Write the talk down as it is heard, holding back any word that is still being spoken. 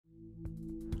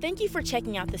Thank you for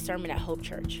checking out this sermon at Hope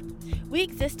Church. We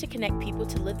exist to connect people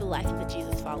to live the life of a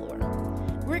Jesus follower.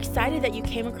 We're excited that you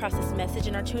came across this message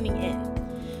and are tuning in.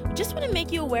 We just want to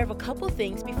make you aware of a couple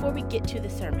things before we get to the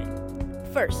sermon.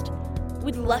 First,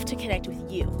 we'd love to connect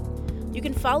with you. You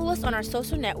can follow us on our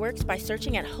social networks by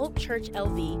searching at Hope Church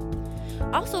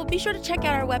LV. Also, be sure to check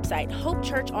out our website,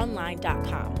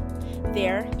 hopechurchonline.com.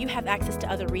 There, you have access to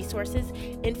other resources,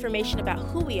 information about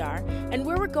who we are, and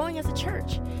where we're going as a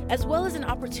church, as well as an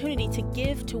opportunity to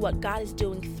give to what God is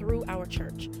doing through our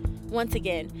church. Once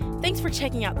again, thanks for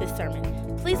checking out this sermon.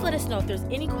 Please let us know if there's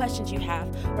any questions you have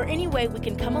or any way we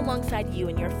can come alongside you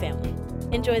and your family.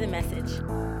 Enjoy the message.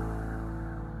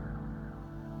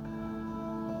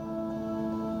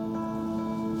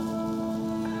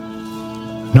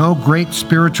 No great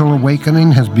spiritual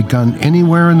awakening has begun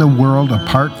anywhere in the world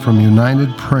apart from united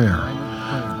prayer.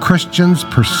 Christians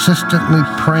persistently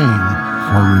praying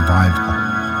for revival.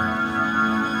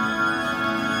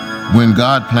 When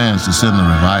God plans to send a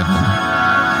revival,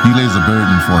 He lays a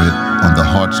burden for it on the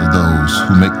hearts of those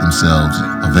who make themselves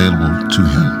available to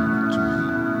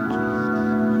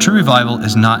Him. True revival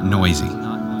is not noisy,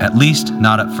 at least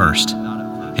not at first.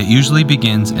 It usually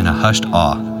begins in a hushed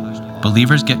awe.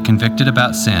 Believers get convicted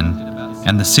about sin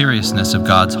and the seriousness of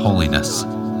God's holiness.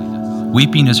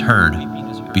 Weeping is heard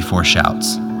before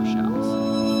shouts.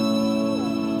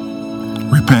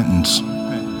 Repentance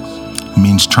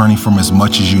means turning from as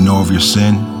much as you know of your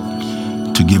sin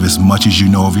to give as much as you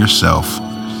know of yourself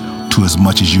to as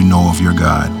much as you know of your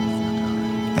God.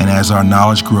 And as our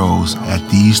knowledge grows at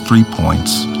these 3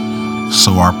 points,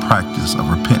 so our practice of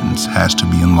repentance has to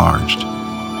be enlarged.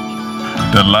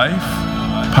 The life,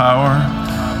 power,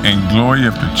 and glory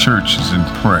of the church is in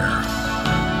prayer.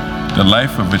 The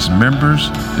life of its members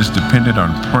is dependent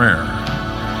on prayer,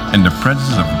 and the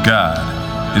presence of God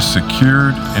is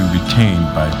secured and retained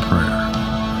by prayer.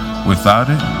 Without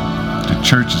it, the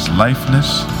church is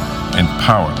lifeless and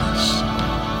powerless.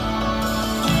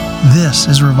 This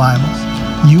is revival.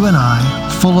 You and I,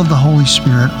 full of the Holy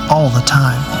Spirit all the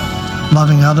time,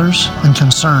 loving others and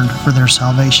concerned for their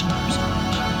salvation.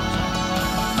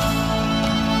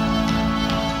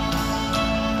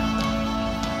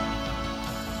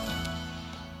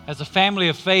 As a family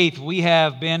of faith, we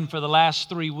have been for the last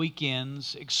 3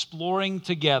 weekends exploring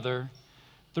together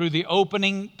through the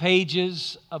opening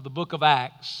pages of the book of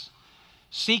Acts,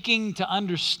 seeking to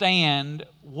understand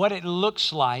what it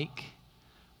looks like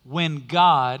when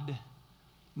God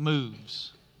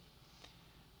moves.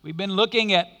 We've been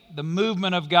looking at the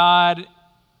movement of God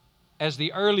as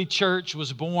the early church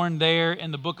was born there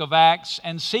in the book of Acts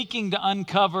and seeking to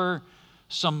uncover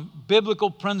some biblical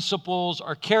principles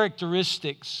or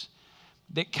characteristics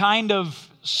that kind of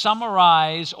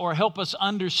summarize or help us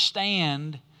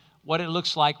understand what it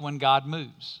looks like when God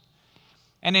moves.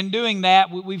 And in doing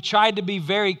that, we've tried to be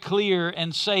very clear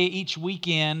and say each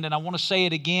weekend, and I want to say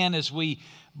it again as we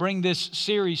bring this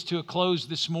series to a close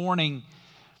this morning,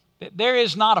 that there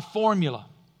is not a formula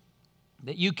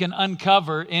that you can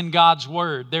uncover in God's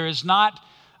Word. There is not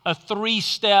a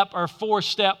 3-step or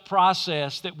 4-step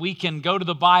process that we can go to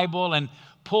the Bible and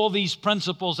pull these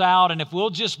principles out, and if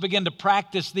we'll just begin to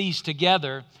practice these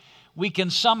together, we can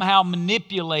somehow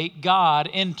manipulate God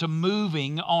into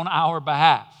moving on our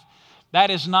behalf.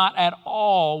 That is not at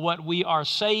all what we are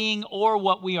saying or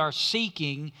what we are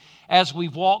seeking as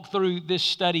we've walked through this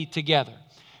study together.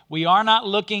 We are not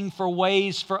looking for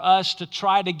ways for us to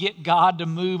try to get God to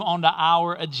move onto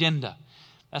our agenda.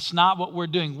 That's not what we're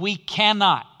doing. We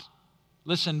cannot,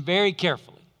 listen very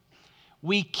carefully,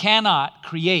 we cannot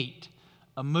create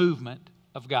a movement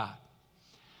of God.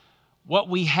 What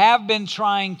we have been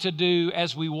trying to do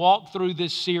as we walk through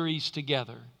this series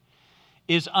together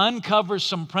is uncover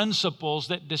some principles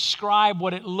that describe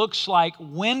what it looks like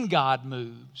when God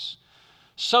moves,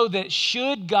 so that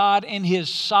should God in His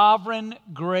sovereign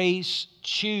grace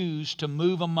choose to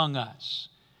move among us,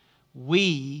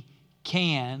 we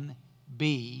can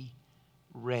be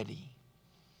ready.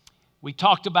 We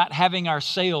talked about having our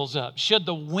sails up. Should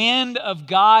the wind of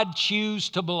God choose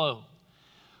to blow,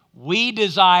 we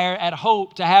desire at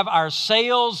Hope to have our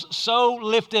sails so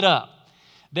lifted up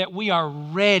that we are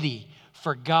ready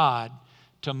for God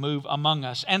to move among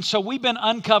us. And so we've been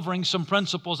uncovering some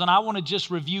principles, and I want to just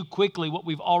review quickly what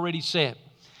we've already said.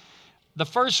 The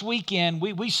first weekend,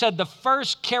 we said the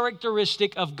first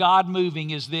characteristic of God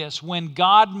moving is this: when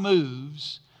God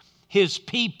moves, His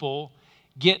people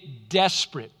get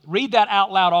desperate. Read that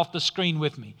out loud off the screen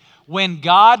with me. When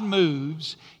God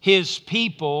moves, His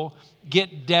people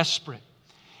get desperate.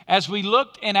 As we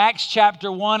looked in Acts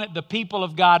chapter 1 at the people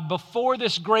of God, before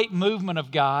this great movement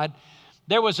of God,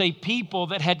 there was a people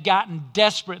that had gotten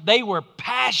desperate. They were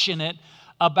passionate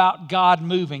about God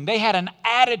moving. They had an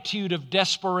attitude of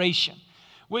desperation,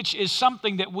 which is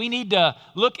something that we need to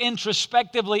look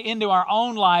introspectively into our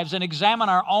own lives and examine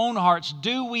our own hearts.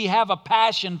 Do we have a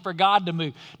passion for God to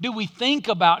move? Do we think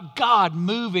about God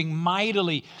moving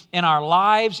mightily in our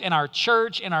lives, in our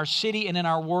church, in our city, and in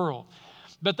our world?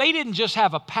 But they didn't just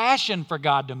have a passion for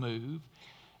God to move.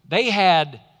 They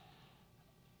had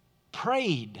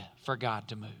prayed for God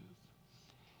to move.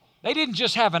 They didn't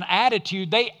just have an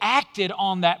attitude. They acted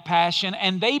on that passion,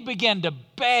 and they began to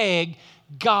beg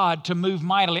God to move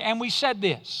mightily. And we said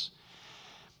this: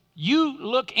 you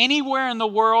look anywhere in the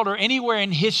world or anywhere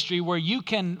in history where you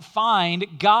can find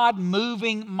God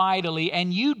moving mightily,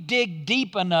 and you dig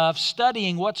deep enough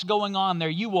studying what's going on there,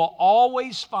 you will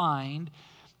always find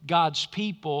God's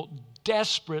people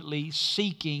desperately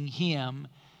seeking Him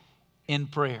in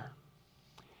prayer.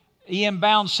 E.M.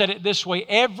 Bounds said it this way: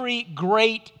 every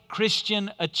great Christian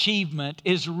achievement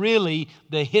is really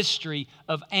the history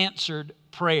of answered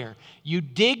prayer. You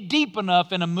dig deep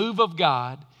enough in a move of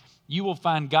God, you will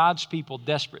find God's people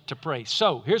desperate to pray.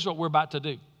 So here's what we're about to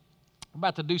do. We're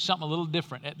about to do something a little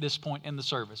different at this point in the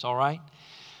service, all right?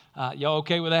 Y'all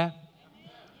okay with that?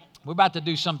 We're about to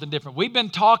do something different. We've been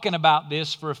talking about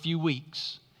this for a few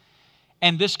weeks.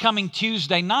 And this coming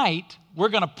Tuesday night, we're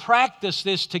going to practice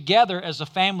this together as a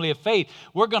family of faith.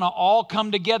 We're going to all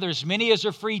come together, as many as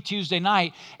are free Tuesday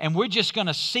night, and we're just going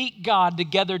to seek God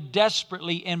together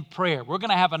desperately in prayer. We're going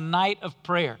to have a night of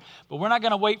prayer. But we're not going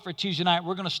to wait for Tuesday night.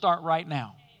 We're going to start right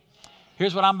now.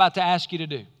 Here's what I'm about to ask you to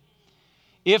do.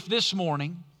 If this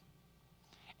morning,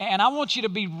 and I want you to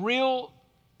be real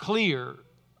clear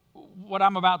what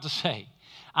I'm about to say.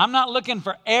 I'm not looking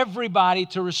for everybody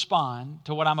to respond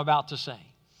to what I'm about to say.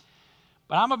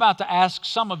 But I'm about to ask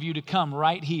some of you to come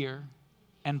right here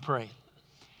and pray.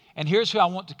 And here's who I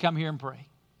want to come here and pray.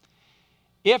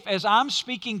 If, as I'm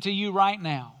speaking to you right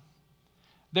now,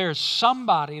 there's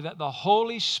somebody that the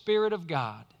Holy Spirit of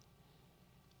God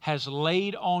has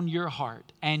laid on your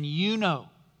heart, and you know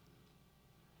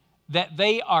that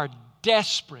they are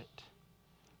desperate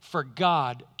for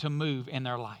God to move in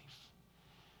their life.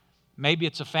 Maybe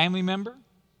it's a family member.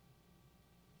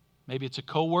 Maybe it's a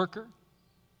coworker.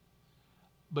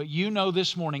 But you know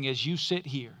this morning as you sit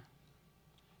here,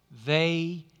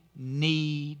 they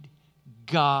need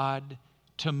God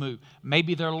to move.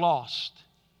 Maybe they're lost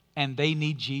and they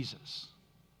need Jesus.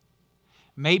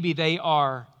 Maybe they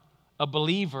are a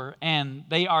believer and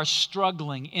they are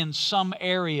struggling in some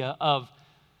area of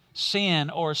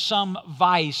sin or some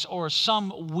vice or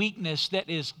some weakness that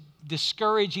is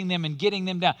discouraging them and getting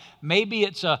them down. Maybe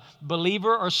it's a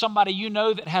believer or somebody you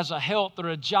know that has a health or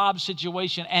a job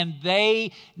situation and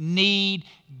they need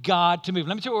God to move.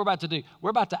 Let me tell you what we're about to do. We're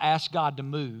about to ask God to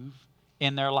move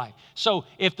in their life. So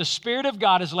if the Spirit of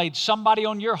God has laid somebody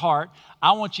on your heart,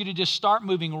 I want you to just start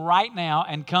moving right now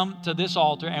and come to this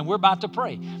altar, and we're about to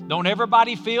pray. Don't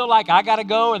everybody feel like I got to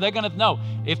go or they're going to. No.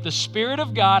 If the Spirit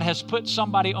of God has put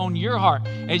somebody on your heart,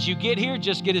 as you get here,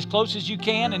 just get as close as you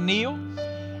can and kneel.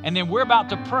 And then we're about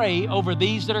to pray over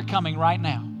these that are coming right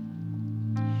now.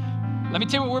 Let me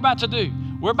tell you what we're about to do.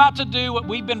 We're about to do what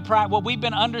we've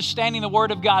been understanding the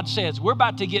Word of God says. We're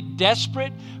about to get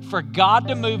desperate for God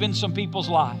to move in some people's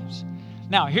lives.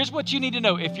 Now, here's what you need to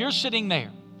know. If you're sitting there,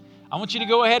 I want you to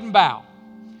go ahead and bow.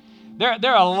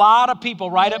 There are a lot of people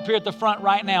right up here at the front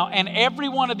right now, and every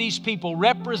one of these people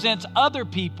represents other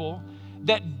people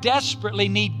that desperately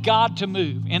need God to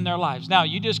move in their lives. Now,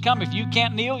 you just come. If you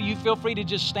can't kneel, you feel free to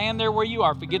just stand there where you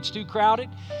are if it gets too crowded.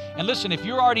 And listen, if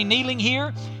you're already kneeling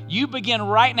here, you begin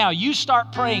right now. You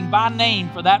start praying by name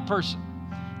for that person.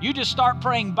 You just start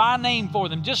praying by name for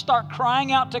them. Just start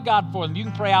crying out to God for them. You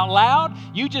can pray out loud.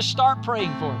 You just start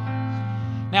praying for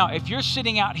them. Now, if you're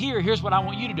sitting out here, here's what I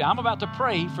want you to do. I'm about to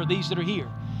pray for these that are here.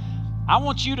 I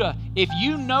want you to, if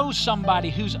you know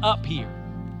somebody who's up here,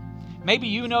 maybe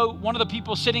you know one of the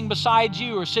people sitting beside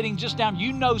you or sitting just down.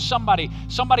 You know somebody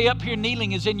up here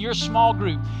kneeling is in your small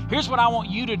group. Here's what I want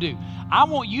you to do. I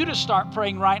want you to start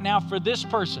praying right now for this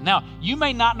person. Now, you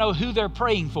may not know who they're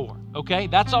praying for, okay?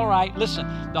 That's all right. Listen,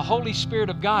 the Holy Spirit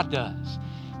of God does.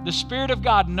 The Spirit of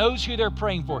God knows who they're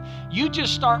praying for. You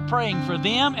just start praying for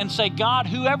them and say, God,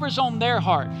 whoever's on their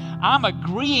heart, I'm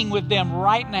agreeing with them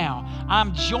right now.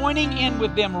 I'm joining in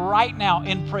with them right now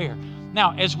in prayer.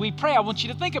 Now, as we pray, I want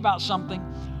you to think about something.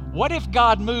 What if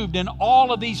God moved in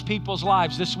all of these people's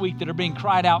lives this week that are being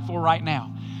cried out for right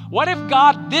now? What if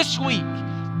God this week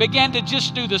began to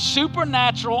just do the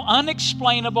supernatural,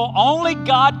 unexplainable, only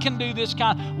God can do this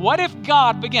kind. What if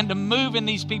God began to move in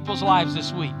these people's lives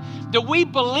this week? Do we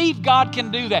believe God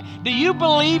can do that? Do you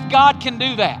believe God can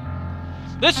do that?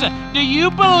 Listen, do you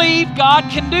believe God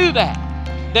can do that?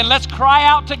 Then let's cry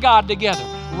out to God together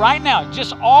right now,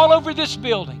 just all over this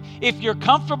building. If you're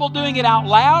comfortable doing it out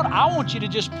loud, I want you to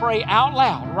just pray out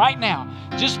loud right now.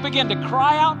 Just begin to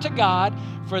cry out to God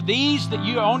for these that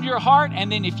you own your heart.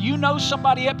 And then if you know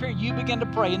somebody up here, you begin to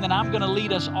pray. And then I'm going to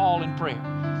lead us all in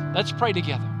prayer. Let's pray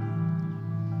together.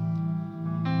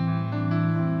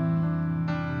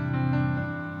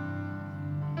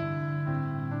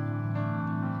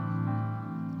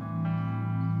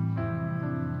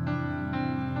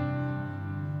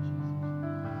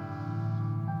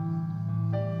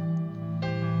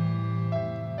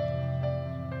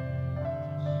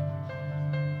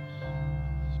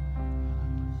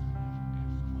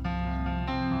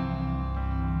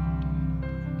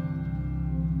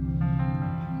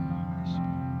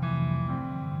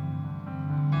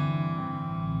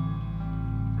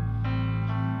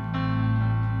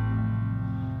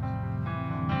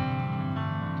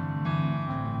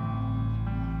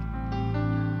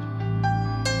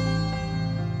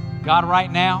 God,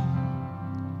 right now,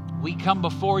 we come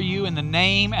before you in the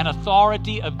name and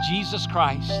authority of Jesus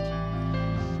Christ.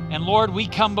 And Lord, we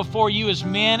come before you as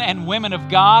men and women of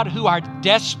God who are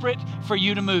desperate for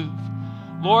you to move.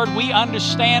 Lord, we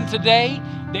understand today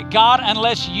that God,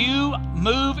 unless you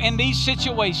move in these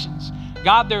situations,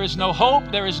 God, there is no hope,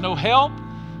 there is no help,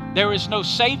 there is no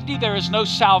safety, there is no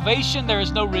salvation, there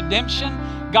is no redemption.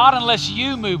 God, unless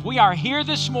you move, we are here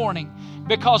this morning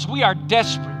because we are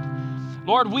desperate.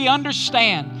 Lord, we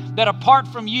understand that apart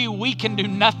from you, we can do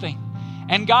nothing.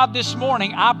 And God, this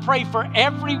morning, I pray for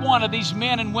every one of these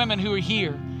men and women who are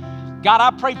here. God,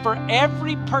 I pray for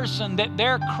every person that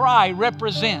their cry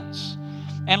represents.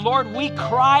 And Lord, we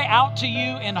cry out to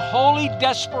you in holy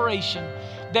desperation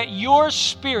that your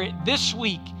Spirit this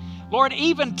week, Lord,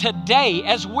 even today,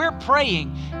 as we're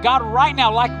praying, God, right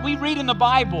now, like we read in the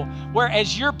Bible, where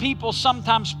as your people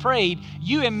sometimes prayed,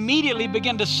 you immediately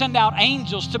begin to send out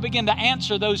angels to begin to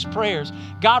answer those prayers.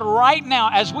 God, right now,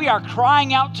 as we are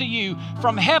crying out to you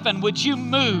from heaven, would you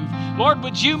move? Lord,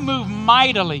 would you move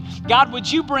mightily? God,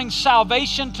 would you bring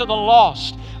salvation to the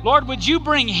lost? Lord, would you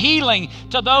bring healing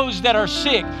to those that are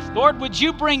sick? Lord, would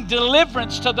you bring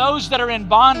deliverance to those that are in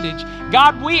bondage?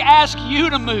 God, we ask you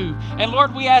to move. And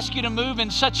Lord, we ask you to move in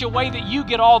such a way that you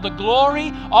get all the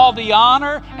glory, all the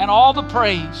honor, and all the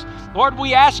praise. Lord,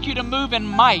 we ask you to move in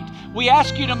might. We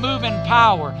ask you to move in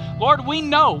power. Lord, we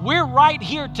know we're right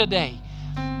here today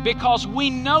because we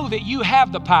know that you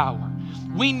have the power.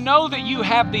 We know that you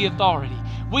have the authority.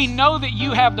 We know that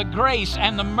you have the grace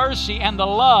and the mercy and the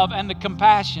love and the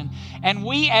compassion. And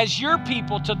we as your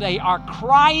people today are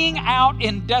crying out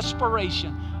in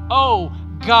desperation, oh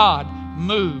God,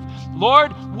 move.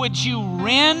 Lord, would you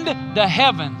rend the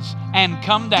heavens and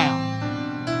come down?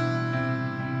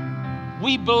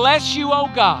 We bless you,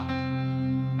 oh God.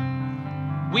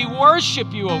 We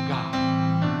worship you, oh God.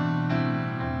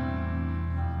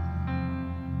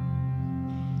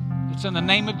 It's in the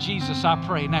name of Jesus I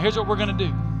pray. Now here's what we're going to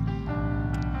do.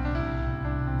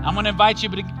 I'm going to invite you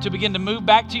to begin to move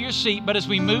back to your seat, but as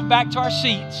we move back to our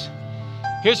seats,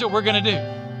 here's what we're going to do.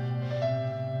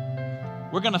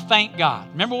 We're going to thank God.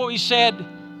 Remember what we said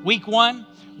week 1?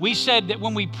 We said that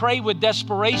when we pray with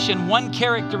desperation, one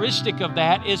characteristic of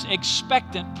that is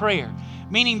expectant prayer,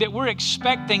 meaning that we're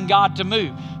expecting God to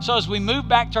move. So as we move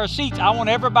back to our seats, I want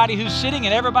everybody who's sitting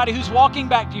and everybody who's walking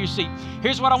back to your seat.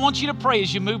 Here's what I want you to pray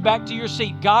as you move back to your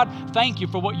seat. God, thank you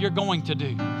for what you're going to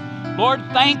do. Lord,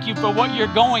 thank you for what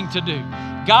you're going to do.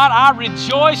 God, I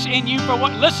rejoice in you for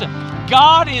what, listen,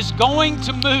 God is going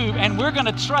to move and we're going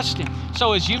to trust him.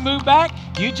 So as you move back,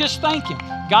 you just thank him.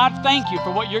 God, thank you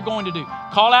for what you're going to do.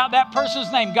 Call out that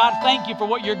person's name. God, thank you for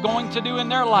what you're going to do in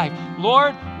their life.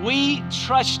 Lord, we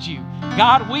trust you.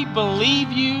 God, we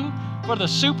believe you for the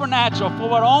supernatural, for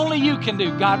what only you can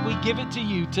do. God, we give it to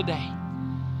you today.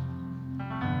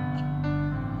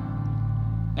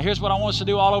 Now here's what I want us to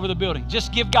do all over the building.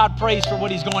 Just give God praise for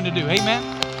what he's going to do. Amen?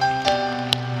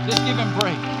 Just give him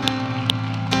praise.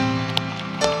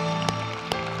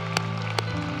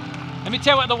 Let me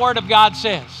tell you what the Word of God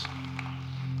says.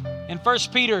 In 1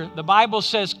 Peter, the Bible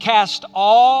says, cast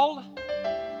all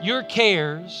your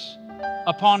cares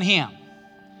upon him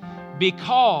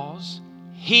because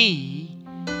he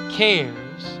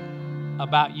cares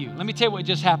about you. Let me tell you what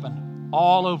just happened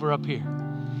all over up here.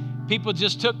 People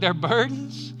just took their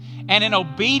burdens and in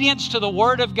obedience to the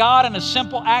Word of God and a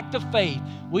simple act of faith,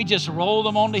 we just rolled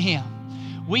them onto him.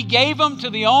 We gave them to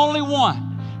the only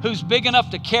one who's big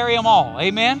enough to carry them all.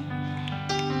 Amen?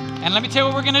 And let me tell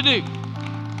you what we're going to do.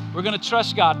 We're going to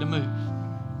trust God to move.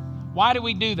 Why do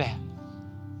we do that?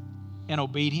 In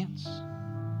obedience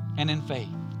and in faith.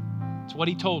 It's what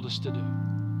He told us to do.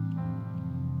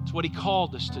 It's what He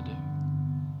called us to do.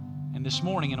 And this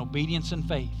morning, in obedience and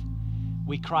faith,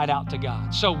 we cried out to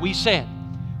God. So we said,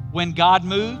 when God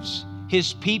moves,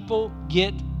 His people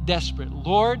get desperate.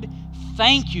 Lord,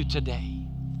 thank you today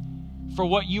for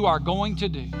what you are going to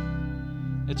do.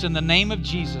 It's in the name of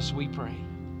Jesus we pray.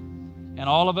 And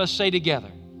all of us say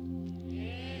together,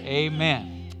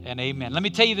 amen and amen. Let me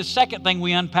tell you the second thing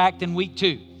we unpacked in week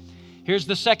 2. Here's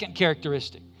the second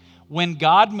characteristic. When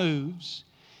God moves,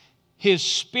 His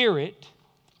Spirit,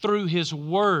 through His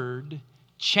Word,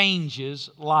 changes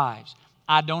lives.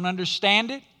 I don't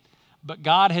understand it, but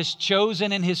God has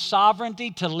chosen in His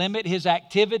sovereignty to limit His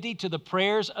activity to the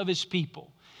prayers of His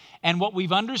people. And what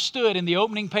we've understood in the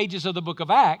opening pages of the book of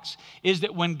Acts is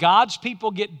that when God's people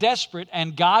get desperate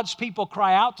and God's people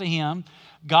cry out to Him,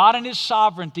 God in His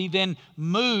sovereignty then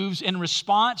moves in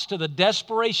response to the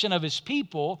desperation of His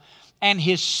people, and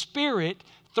His Spirit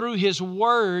through His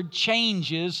Word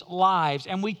changes lives.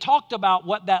 And we talked about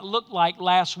what that looked like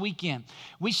last weekend.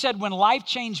 We said when life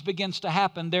change begins to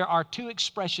happen, there are 2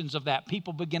 expressions of that.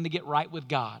 People begin to get right with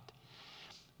God.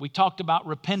 We talked about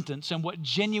repentance and what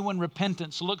genuine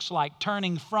repentance looks like,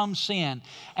 turning from sin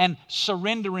and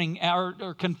surrendering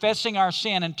or confessing our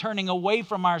sin and turning away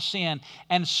from our sin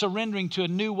and surrendering to a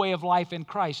new way of life in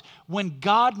Christ. When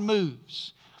God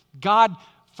moves, God,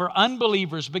 for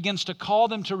unbelievers, begins to call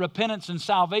them to repentance and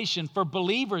salvation. For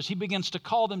believers, He begins to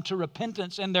call them to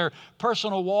repentance in their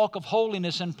personal walk of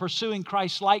holiness and pursuing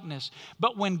Christ's likeness.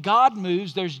 But when God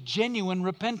moves, there's genuine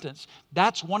repentance.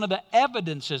 That's one of the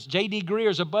evidences. J.D. Greer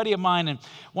is a buddy of mine, and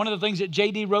one of the things that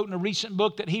J.D. wrote in a recent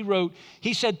book that he wrote,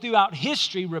 he said throughout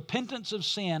history, repentance of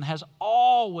sin has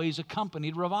always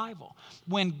accompanied revival.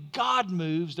 When God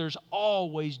moves, there's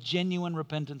always genuine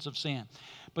repentance of sin.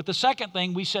 But the second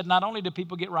thing, we said not only do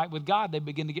people get right with God, they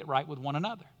begin to get right with one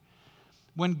another.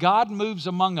 When God moves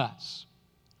among us,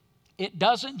 it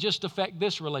doesn't just affect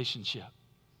this relationship.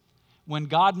 When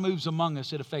God moves among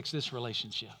us, it affects this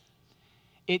relationship.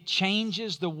 It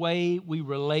changes the way we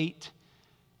relate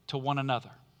to one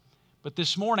another. But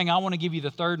this morning, I want to give you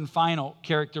the third and final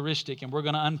characteristic, and we're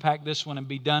going to unpack this one and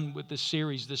be done with this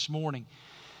series this morning.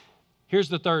 Here's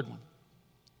the third one.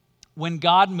 When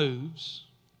God moves,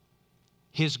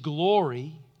 His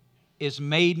glory is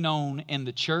made known in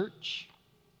the church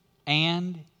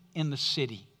and in the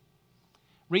city.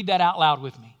 Read that out loud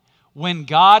with me. When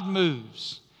God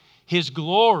moves, His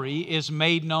glory is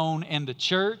made known in the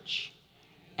church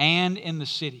and in the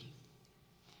city.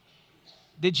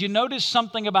 Did you notice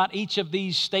something about each of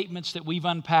these statements that we've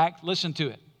unpacked? Listen to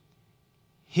it.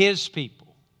 His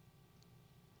people,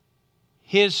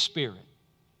 His Spirit,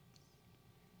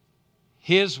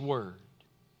 His Word,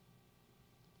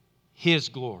 His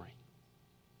glory.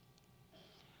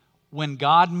 When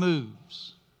God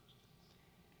moves,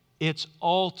 it's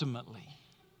ultimately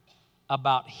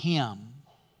about Him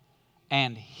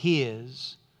and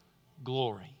His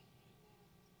glory.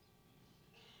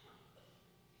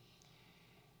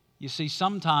 You see,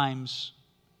 sometimes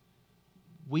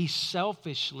we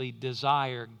selfishly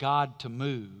desire God to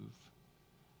move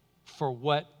for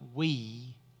what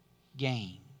we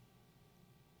gain.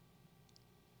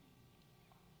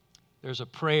 There's a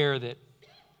prayer that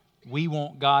we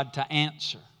want God to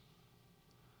answer.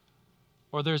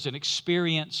 Or there's an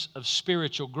experience of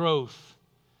spiritual growth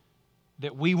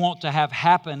that we want to have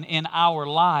happen in our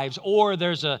lives. Or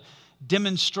there's a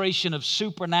demonstration of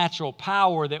supernatural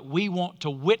power that we want to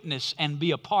witness and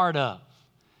be a part of.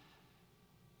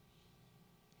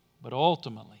 But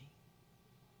ultimately,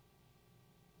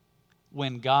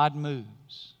 when God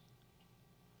moves,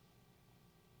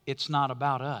 it's not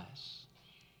about us.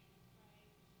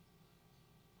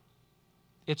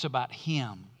 It's about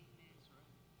Him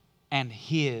and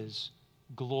His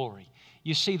glory.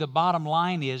 You see, the bottom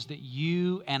line is that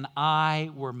you and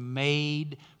I were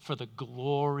made for the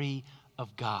glory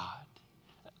of God.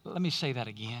 Let me say that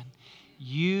again.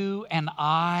 You and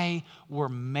I were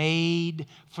made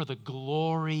for the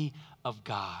glory of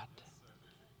God.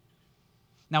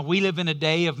 Now, we live in a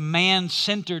day of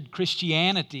man-centered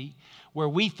Christianity where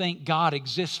we think God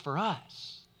exists for us.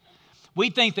 We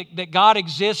think that God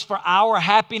exists for our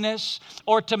happiness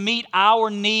or to meet our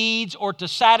needs or to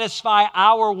satisfy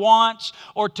our wants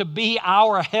or to be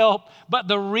our help. But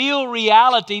the real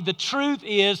reality, the truth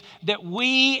is that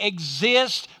we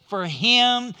exist for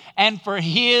Him and for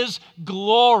His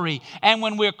glory. And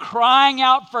when we're crying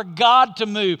out for God to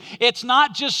move, it's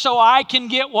not just so I can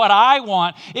get what I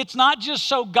want. It's not just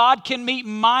so God can meet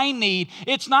my need.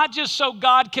 It's not just so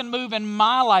God can move in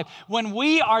my life. When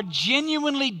we are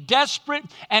genuinely desperate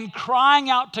and crying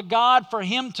out to God for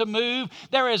Him to move,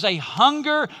 there is a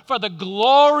hunger for the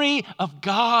glory of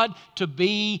God to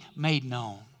be made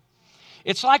known.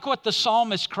 It's like what the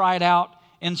psalmist cried out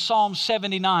in Psalm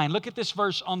 79. Look at this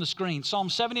verse on the screen. Psalm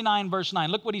 79, verse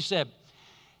 9. Look what he said.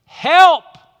 Help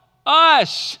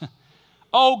us,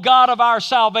 O God of our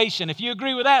salvation. If you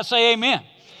agree with that, say amen.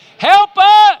 Help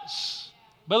us.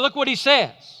 But look what he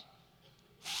says.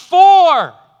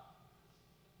 For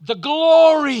the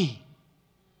glory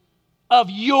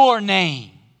of your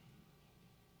name.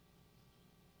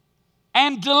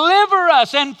 And deliver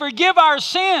us and forgive our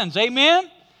sins. Amen.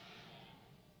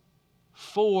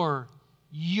 For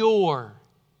your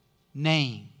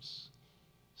name's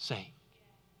sake.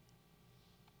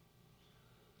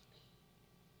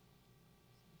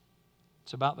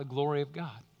 It's about the glory of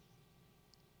God.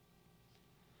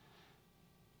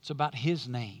 It's about His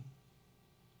name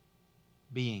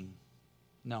being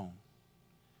known.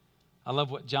 I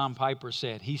love what John Piper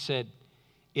said. He said,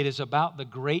 it is about the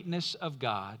greatness of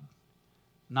God,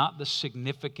 not the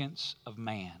significance of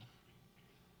man.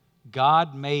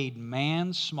 God made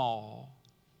man small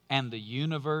and the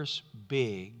universe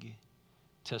big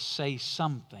to say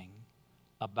something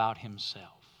about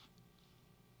Himself.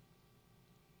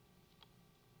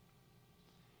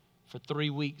 For 3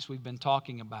 weeks we've been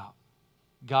talking about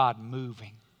God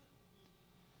moving.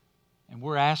 And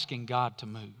we're asking God to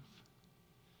move.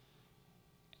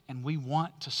 And we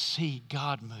want to see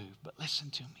God move. But listen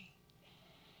to me.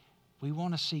 We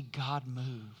want to see God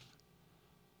move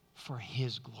for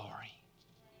His glory.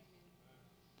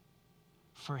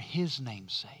 For His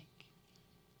name's sake.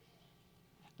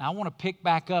 Now I want to pick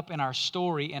back up in our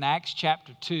story in Acts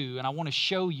chapter 2, and I want to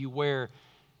show you where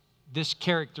this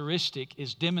characteristic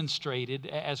is demonstrated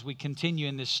as we continue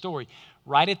in this story.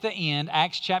 Right at the end,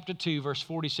 Acts chapter 2, verse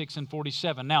 46 and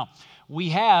 47. Now, we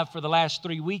have, for the last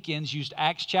 3 weekends, used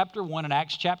Acts chapter 1 and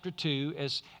Acts chapter 2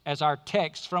 as our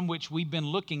text from which we've been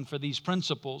looking for these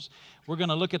principles. We're going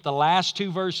to look at the last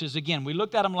 2 verses again. We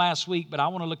looked at them last week, but I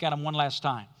want to look at them one last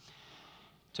time.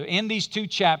 So in these 2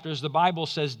 chapters, the Bible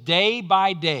says, day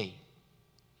by day,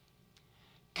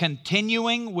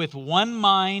 continuing with one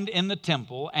mind in the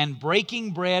temple and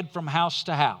breaking bread from house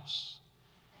to house,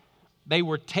 they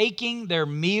were taking their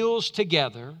meals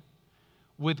together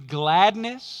with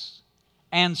gladness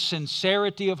and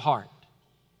sincerity of heart,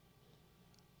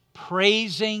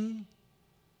 praising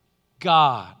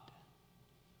God.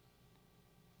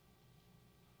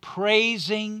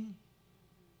 Praising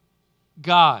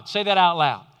God. Say that out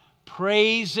loud.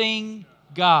 Praising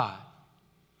God.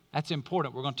 That's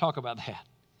important. We're going to talk about that.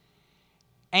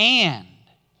 And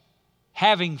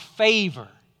having favor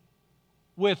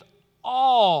with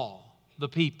all the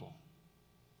people.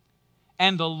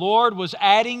 And the Lord was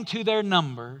adding to their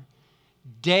number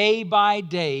day by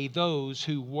day those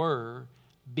who were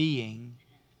being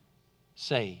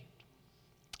saved.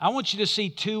 I want you to see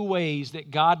 2 ways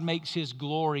that God makes His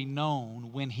glory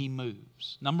known when He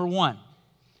moves. Number 1,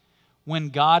 when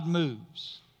God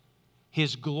moves,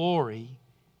 His glory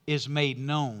is made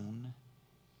known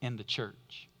in the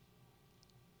church.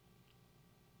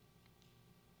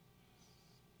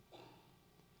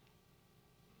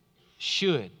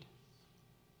 Should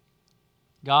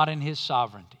God in His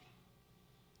sovereignty,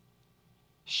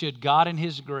 should God in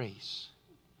His grace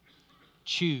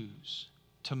choose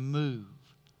to move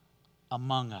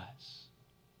among us,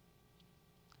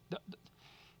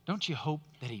 don't you hope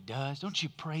that He does? Don't you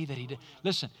pray that He does?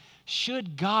 Listen,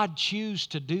 should God choose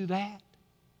to do that,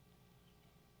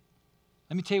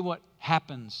 let me tell you what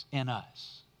happens in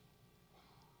us.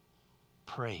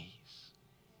 Praise.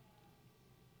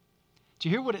 Did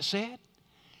you hear what it said?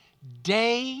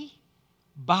 Day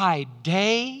by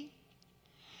day,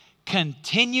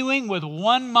 continuing with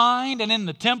one mind and in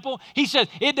the temple. He said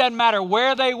it doesn't matter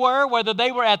where they were, whether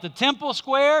they were at the temple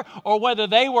square or whether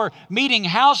they were meeting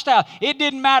house to house. It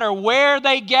didn't matter where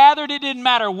they gathered. It didn't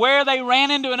matter where they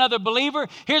ran into another believer.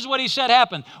 Here's what he said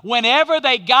happened. Whenever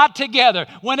they got together,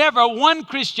 whenever one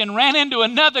Christian ran into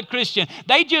another Christian,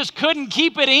 they just couldn't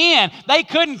keep it in. They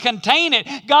couldn't contain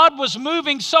it. God was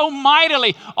moving so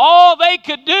mightily. All they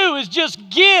could do is just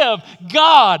give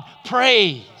God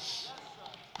praise.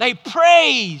 They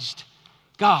praised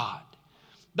God.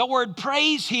 The word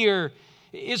praise here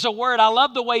is a word, I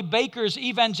love the way Baker's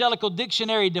Evangelical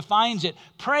Dictionary defines it.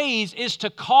 Praise is to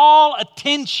call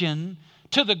attention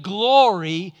to the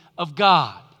glory of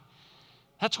God.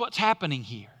 That's what's happening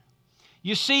here.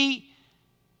 You see,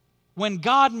 when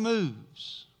God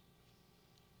moves,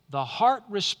 the heart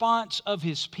response of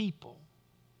His people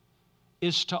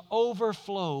is to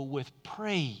overflow with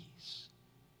praise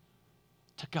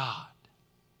to God.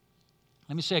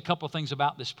 Let me say a couple of things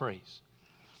about this praise.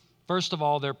 First of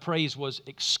all, their praise was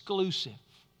exclusive.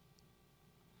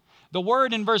 The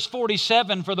word in verse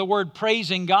 47 for the word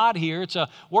praising God here, it's a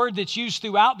word that's used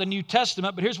throughout the New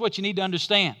Testament, but here's what you need to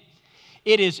understand.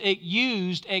 It is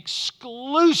used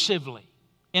exclusively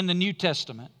in the New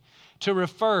Testament to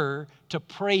refer to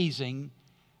praising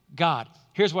God.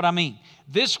 Here's what I mean.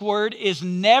 This word is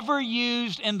never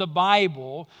used in the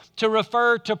Bible to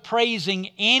refer to praising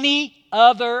any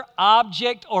other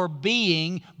object or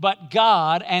being but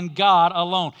God and God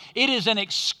alone. It is an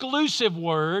exclusive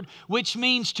word, which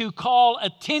means to call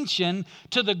attention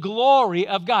to the glory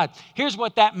of God. Here's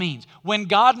what that means. When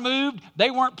God moved, they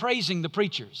weren't praising the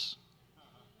preachers.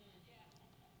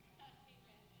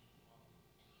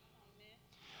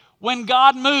 When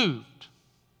God moved,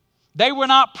 they were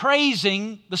not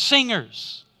praising the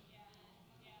singers.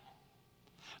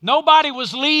 Nobody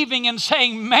was leaving and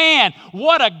saying, man,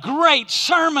 what a great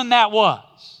sermon that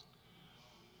was.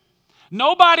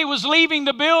 Nobody was leaving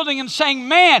the building and saying,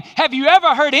 man, have you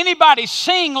ever heard anybody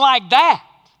sing like that?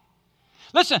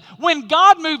 Listen, when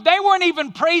God moved, they weren't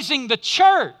even praising the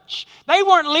church. They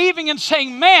weren't leaving and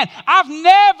saying, man, I've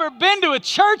never been to a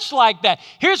church like that.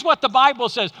 Here's what the Bible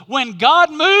says. When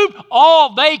God moved,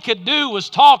 all they could do was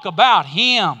talk about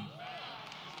Him.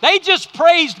 They just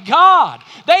praised God.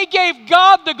 They gave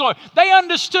God the glory. They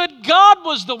understood God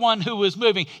was the one who was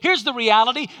moving. Here's the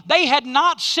reality. They had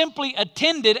not simply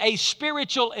attended a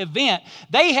spiritual event.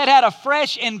 They had had a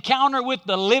fresh encounter with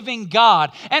the living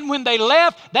God. And when they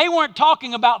left, they weren't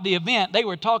talking about the event. They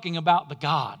were talking about the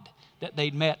God that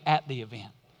they'd met at the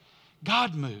event.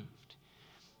 God moved.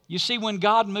 You see, when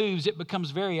God moves, it becomes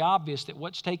very obvious that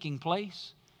what's taking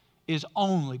place is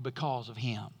only because of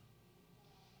Him.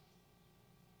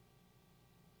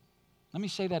 Let me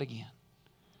say that again.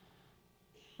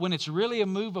 When it's really a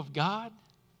move of God,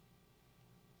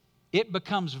 it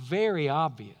becomes very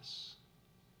obvious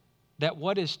that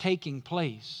what is taking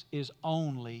place is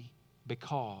only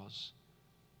because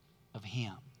of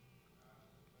Him.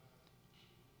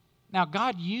 Now,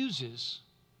 God uses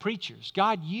preachers.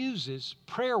 God uses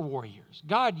prayer warriors.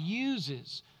 God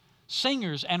uses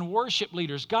singers and worship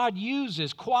leaders. God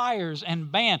uses choirs and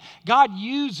band. God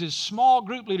uses small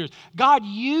group leaders. God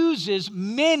uses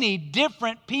many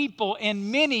different people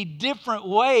in many different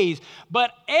ways.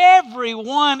 But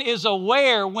everyone is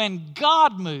aware when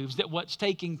God moves that what's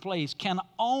taking place can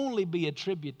only be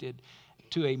attributed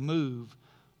to a move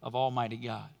of Almighty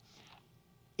God.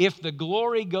 If the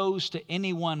glory goes to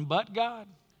anyone but God,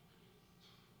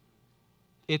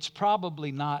 it's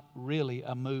probably not really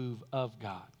a move of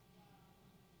God.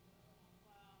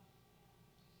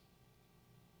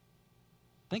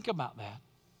 Think about that.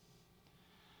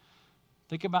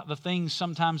 Think about the things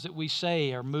sometimes that we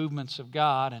say are movements of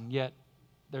God, and yet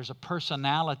there's a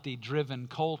personality-driven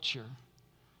culture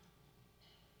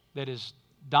that is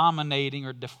dominating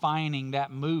or defining that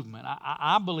movement.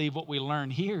 I believe what we learn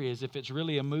here is if it's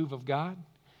really a move of God,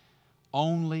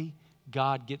 only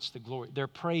God gets the glory. Their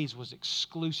praise was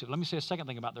exclusive. Let me say a second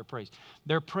thing about their praise.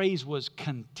 Their praise was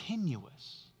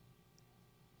continuous.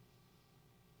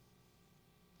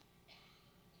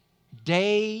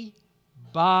 Day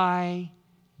by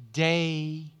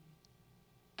day,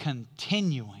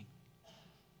 continuing.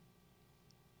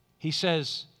 He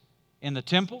says, in the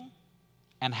temple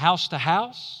and house to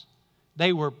house,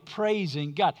 they were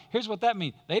praising God. Here's what that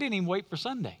means. They didn't even wait for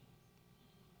Sunday.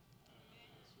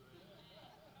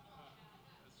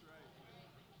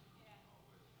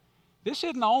 This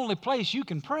isn't the only place you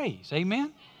can praise.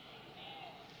 Amen?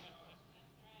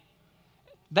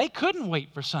 They couldn't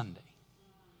wait for Sunday.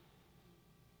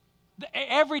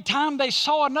 Every time they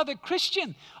saw another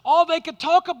Christian, all they could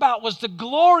talk about was the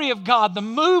glory of God, the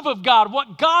move of God,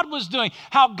 what God was doing,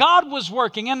 how God was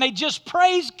working, and they just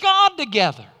praised God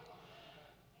together.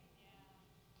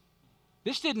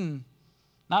 This didn't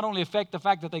not only affect the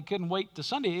fact that they couldn't wait to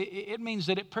Sunday, it means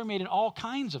that it permeated all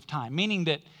kinds of time, meaning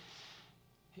that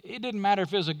it didn't matter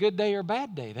if it was a good day or a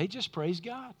bad day. They just praised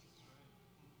God.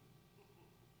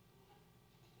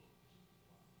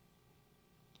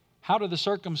 How do the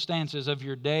circumstances of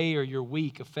your day or your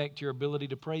week affect your ability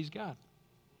to praise God?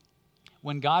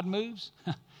 When God moves,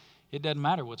 it doesn't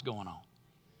matter what's going on.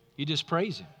 You just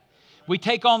praise Him. We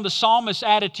take on the psalmist's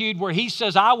attitude where he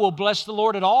says, I will bless the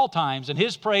Lord at all times, and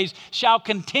His praise shall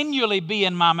continually be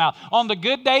in my mouth. On the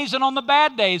good days and on the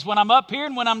bad days, when I'm up here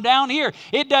and when I'm down here,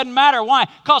 it doesn't matter. Why?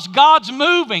 Because God's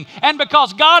moving. And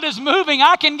because God is moving,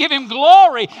 I can give Him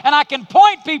glory, and I can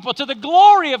point people to the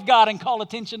glory of God and call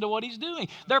attention to what He's doing.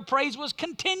 Their praise was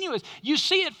continuous. You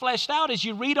see it fleshed out as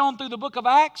you read on through the book of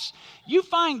Acts. You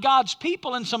find God's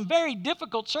people in some very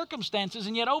difficult circumstances,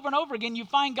 and yet over and over again you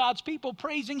find God's people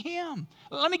praising Him.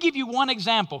 Let me give you one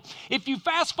example. If you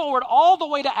fast forward all the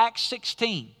way to Acts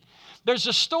 16, there's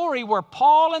a story where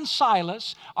Paul and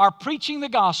Silas are preaching the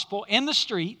gospel in the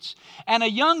streets, and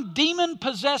a young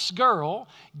demon-possessed girl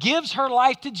gives her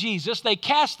life to Jesus. They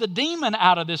cast the demon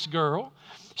out of this girl.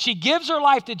 She gives her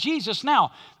life to Jesus.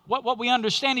 Now, what we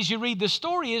understand as you read this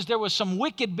story is there was some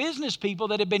wicked business people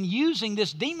that had been using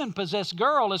this demon-possessed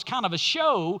girl as kind of a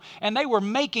show, and they were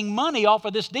making money off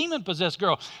of this demon-possessed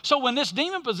girl. So when this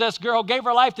demon-possessed girl gave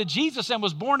her life to Jesus and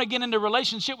was born again into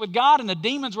relationship with God and the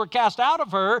demons were cast out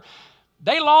of her,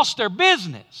 they lost their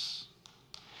business.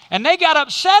 And they got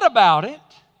upset about it.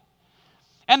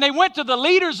 And they went to the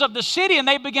leaders of the city and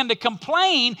they began to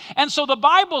complain. And so the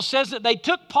Bible says that they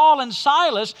took Paul and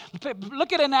Silas.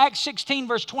 Look at it in Acts 16,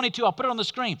 verse 22. I'll put it on the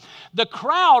screen. The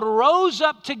crowd rose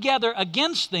up together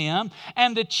against them,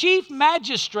 and the chief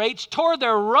magistrates tore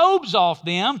their robes off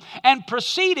them and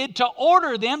proceeded to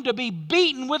order them to be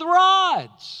beaten with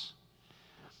rods.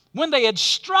 When they had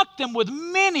struck them with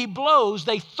many blows,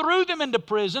 they threw them into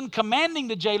prison, commanding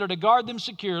the jailer to guard them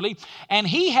securely. And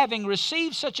he, having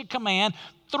received such a command,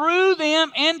 threw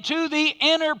them into the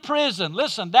inner prison.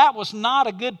 Listen, that was not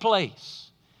a good place.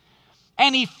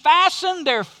 And he fastened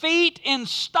their feet in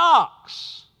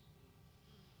stocks.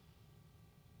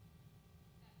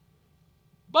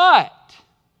 But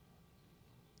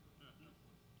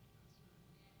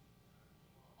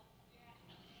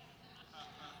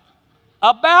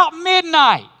about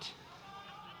midnight,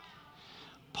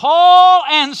 Paul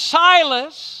and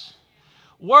Silas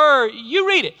were, you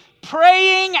read it,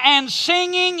 praying and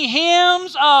singing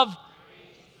hymns of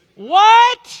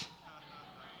what?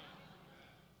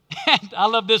 And I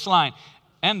love this line.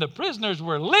 And the prisoners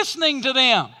were listening to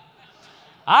them.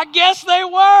 I guess they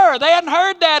were. They hadn't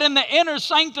heard that in the inner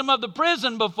sanctum of the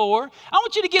prison before. I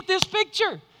want you to get this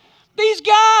picture. These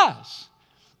guys,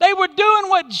 they were doing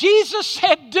what Jesus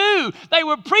said do. They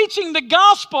were preaching the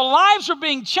gospel. Lives were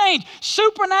being changed.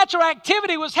 Supernatural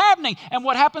activity was happening. And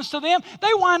what happens to them?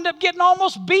 They wind up getting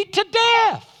almost beat to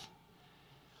death.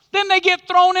 Then they get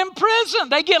thrown in prison.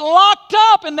 They get locked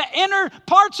up in the inner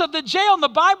parts of the jail. And the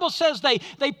Bible says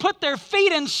they put their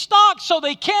feet in stocks so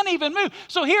they can't even move.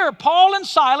 So here are Paul and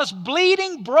Silas,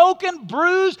 bleeding, broken,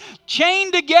 bruised,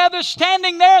 chained together,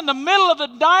 standing there in the middle of the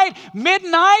night,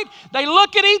 midnight. They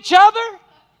look at each other.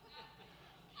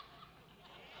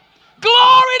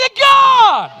 Glory to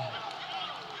God!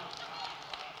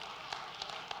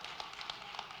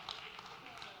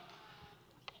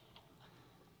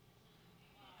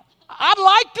 I'd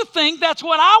like to think that's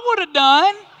what I would have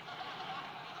done.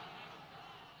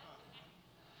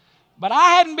 But I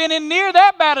hadn't been in near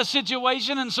that bad a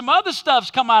situation, and some other stuff's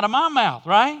come out of my mouth,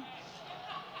 right?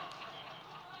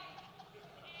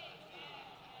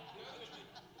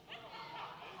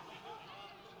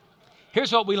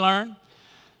 Here's what we learn.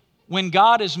 When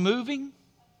God is moving,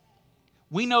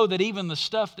 we know that even the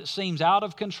stuff that seems out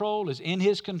of control is in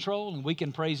His control, and we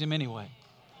can praise Him anyway.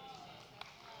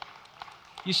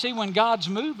 You see, when God's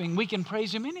moving, we can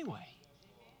praise Him anyway.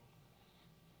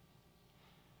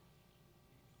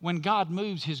 When God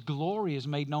moves, His glory is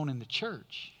made known in the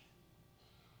church.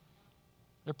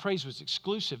 Their praise was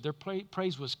exclusive. Their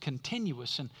praise was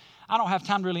continuous. And I don't have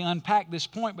time to really unpack this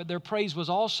point, but their praise was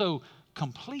also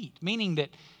complete, meaning that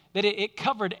it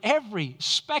covered every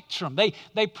spectrum.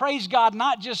 They praised God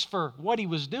not just for what He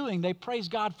was doing, they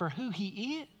praised God for who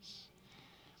He is.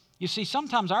 You see,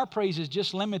 sometimes our praise is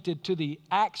just limited to the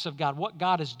acts of God, what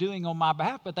God is doing on my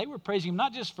behalf, but they were praising Him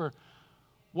not just for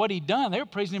what He'd done, they were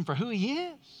praising Him for who He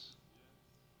is.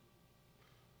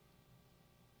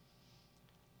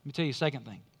 Let me tell you a second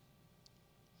thing.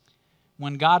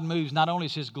 When God moves, not only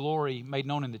is His glory made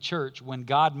known in the church, when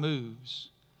God moves,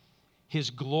 His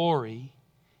glory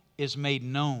is made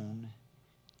known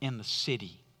in the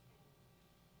city.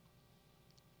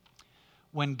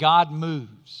 When God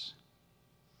moves,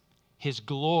 His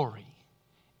glory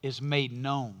is made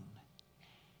known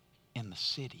in the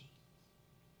city.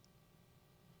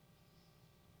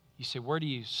 You say, where do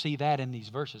you see that in these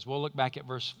verses? Well, look back at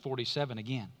verse 47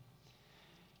 again.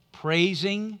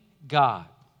 Praising God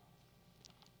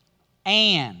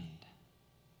and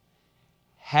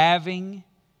having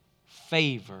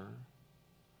favor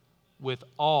with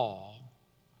all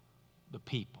the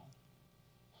people.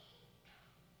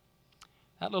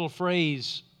 That little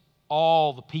phrase,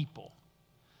 all the people,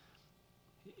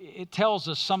 it tells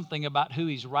us something about who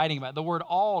he's writing about. The word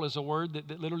all is a word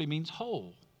that literally means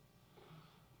whole.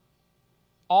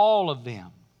 All of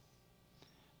them.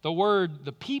 The word,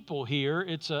 the people here,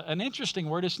 it's an interesting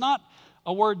word. It's not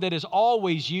a word that is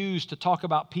always used to talk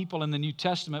about people in the New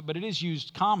Testament, but it is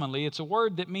used commonly. It's a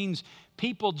word that means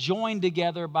people joined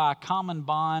together by a common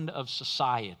bond of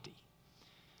society.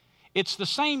 It's the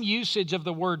same usage of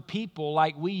the word people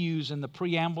like we use in the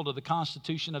preamble to the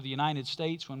Constitution of the United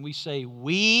States when we say,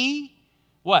 we,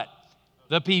 what?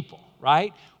 The people,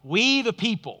 right? We the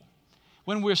people.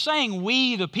 When we're saying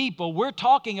we the people, we're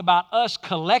talking about us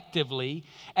collectively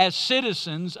as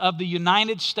citizens of the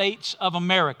United States of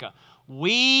America.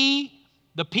 We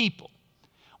the people.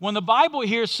 When the Bible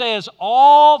here says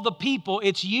all the people,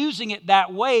 it's using it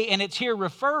that way, and it's here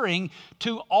referring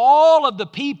to all of the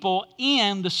people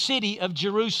in the city of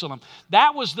Jerusalem.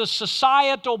 That was the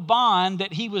societal bond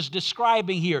that he was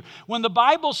describing here. When the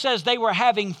Bible says they were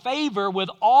having favor with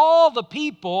all the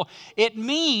people, it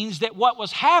means that what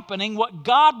was happening, what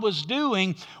God was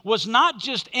doing, was not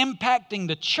just impacting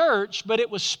the church, but it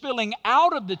was spilling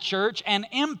out of the church and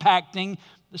impacting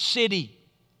the city.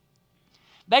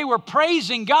 They were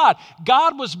praising God.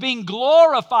 God was being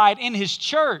glorified in His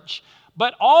church,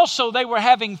 but also they were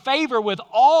having favor with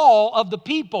all of the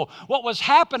people. What was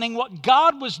happening, what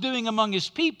God was doing among His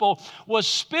people was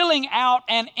spilling out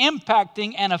and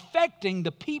impacting and affecting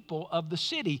the people of the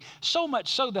city. So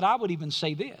much so that I would even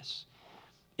say this.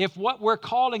 If what we're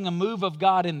calling a move of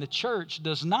God in the church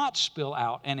does not spill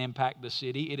out and impact the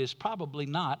city, it is probably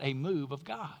not a move of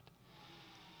God.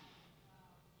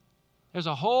 There's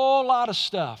a whole lot of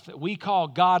stuff that we call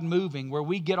God moving where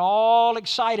we get all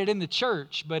excited in the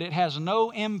church, but it has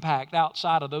no impact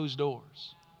outside of those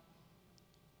doors.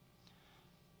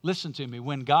 Listen to me.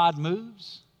 When God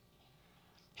moves,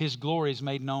 His glory is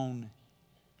made known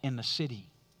in the city.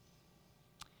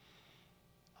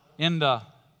 In the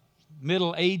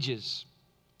Middle Ages,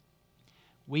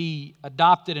 we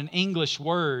adopted an English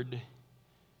word,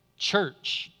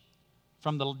 church,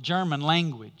 from the German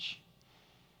language.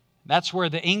 That's where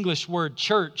the English word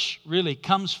church really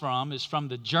comes from, is from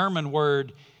the German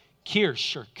word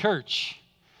Kirche or Kirch.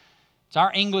 It's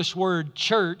our English word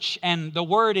church, and the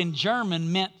word in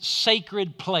German meant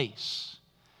sacred place.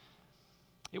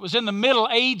 It was in the Middle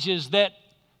Ages that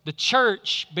the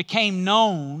church became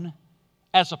known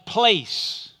as a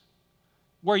place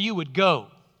where you would go.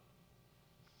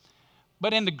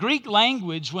 But in the Greek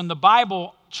language, when the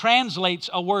Bible translates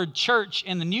a word church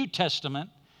in the New Testament,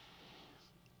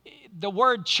 the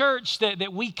word church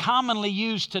that we commonly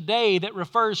use today that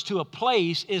refers to a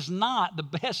place is not the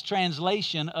best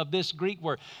translation of this Greek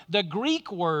word. The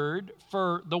Greek word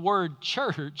for the word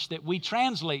church that we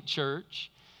translate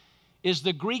church is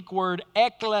the Greek word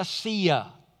ekklesia.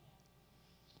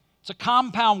 It's a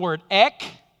compound word. Ek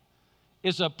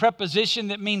is a preposition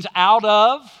that means out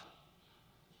of.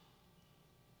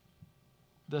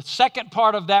 The second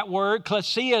part of that word,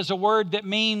 klesia, is a word that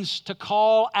means to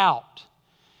call out.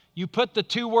 You put the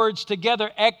two words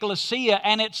together, ekklesia,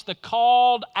 and it's the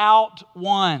called out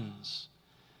ones.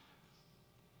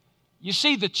 You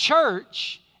see, the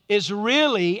church is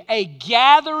really a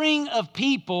gathering of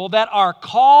people that are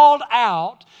called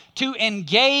out to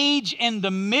engage in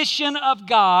the mission of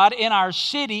God in our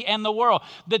city and the world.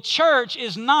 The church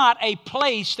is not a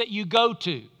place that you go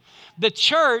to. The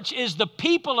church is the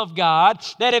people of God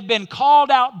that have been called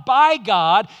out by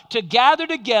God to gather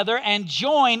together and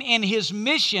join in His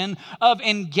mission of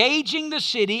engaging the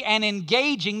city and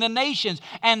engaging the nations.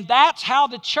 And that's how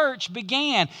the church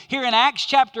began. Here in Acts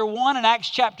chapter 1 and Acts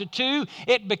chapter 2,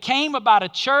 it became about a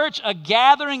church, a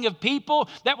gathering of people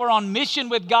that were on mission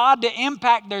with God to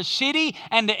impact their city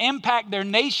and to impact their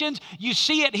nations. You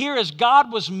see it here as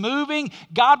God was moving.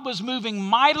 God was moving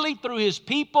mightily through His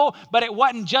people, but it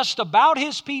wasn't just about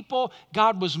His people.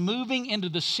 God was moving into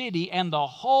the city, and the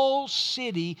whole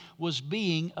city was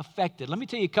being affected. Let me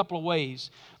tell you a couple of ways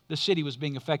the city was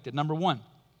being affected. Number one,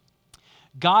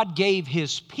 God gave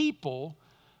His people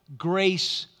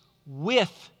grace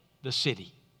with the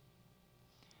city.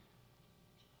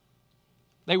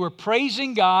 They were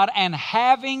praising God and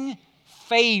having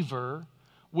favor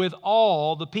with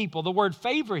all the people. The word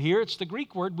favor here, it's the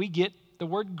Greek word we get the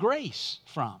word grace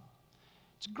from.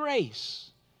 It's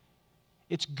grace.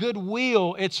 It's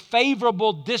goodwill. It's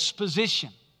favorable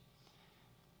disposition.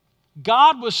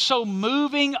 God was so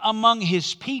moving among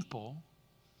His people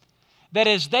that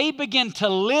as they begin to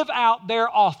live out their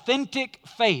authentic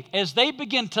faith, as they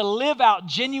begin to live out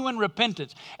genuine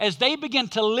repentance, as they begin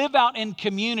to live out in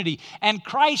community, and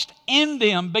Christ in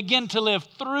them begin to live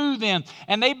through them,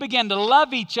 and they begin to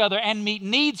love each other and meet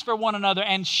needs for one another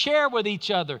and share with each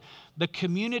other, the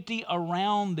community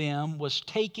around them was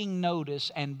taking notice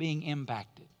and being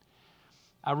impacted.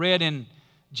 I read in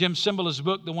Jim Cymbala's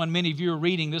book, the one many of you are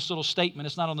reading, this little statement.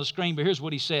 It's not on the screen, but here's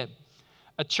what he said.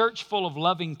 A church full of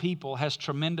loving people has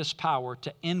tremendous power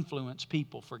to influence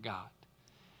people for God.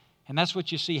 And that's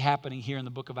what you see happening here in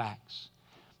the book of Acts.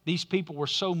 These people were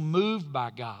so moved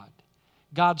by God.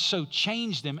 God so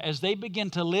changed them as they began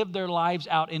to live their lives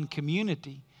out in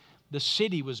community. The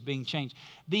city was being changed.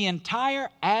 The entire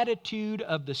attitude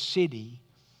of the city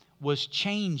was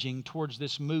changing towards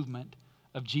this movement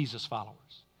of Jesus followers.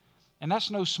 And that's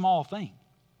no small thing.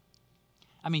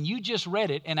 I mean, you just read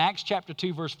it in Acts chapter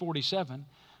 2, verse 47.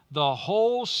 The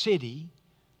whole city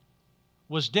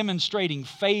was demonstrating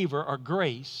favor or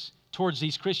grace towards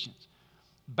these Christians.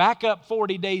 Back up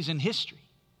 40 days in history.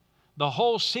 The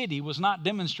whole city was not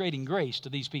demonstrating grace to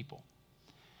these people.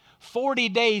 40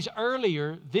 days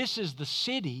earlier, this is the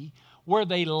city where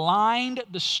they lined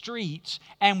the streets,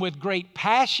 and with great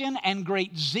passion and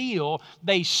great zeal,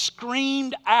 they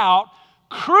screamed out,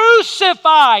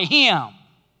 "Crucify him!"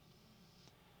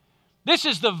 This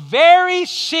is the very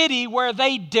city where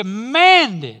they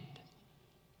demanded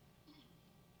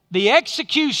the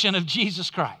execution of Jesus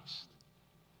Christ.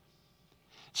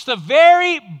 It's the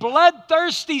very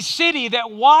bloodthirsty city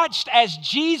that watched as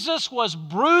Jesus was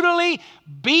brutally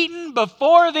beaten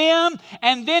before them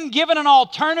and then given an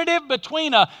alternative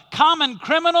between a common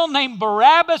criminal named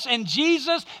Barabbas and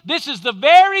Jesus. This is the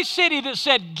very city that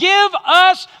said, "Give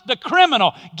us the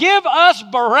criminal, give us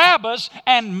Barabbas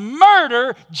and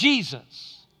murder Jesus."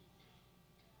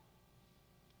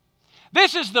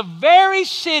 This is the very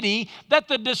city that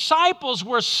the disciples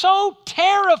were so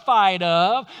terrified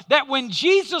of that when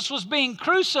Jesus was being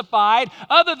crucified,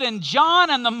 other than John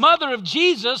and the mother of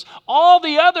Jesus, all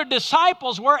the other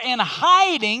disciples were in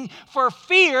hiding for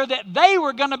fear that they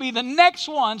were going to be the next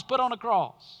ones put on a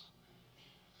cross.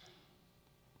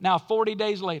 Now, 40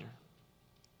 days later,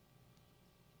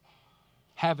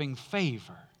 having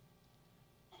favor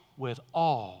with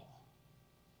all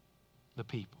the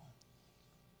people.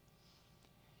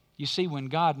 You see, when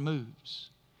God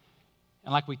moves,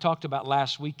 and like we talked about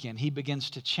last weekend, He begins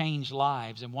to change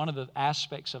lives. And one of the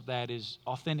aspects of that is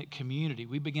authentic community.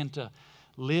 We begin to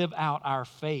live out our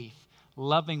faith,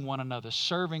 loving one another,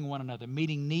 serving one another,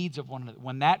 meeting needs of one another.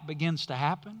 When that begins to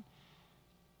happen,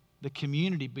 the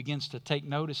community begins to take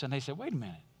notice, and they say, "Wait a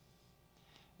minute,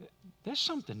 there's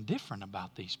something different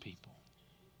about these people.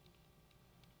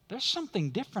 There's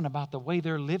something different about the way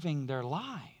they're living their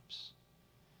lives.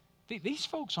 These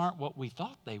folks aren't what we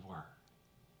thought they were."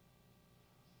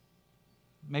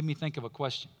 Made me think of a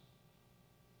question.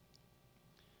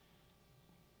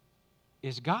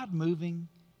 Is God moving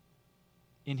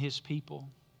in His people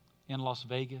in Las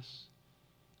Vegas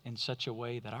in such a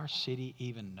way that our city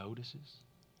even notices?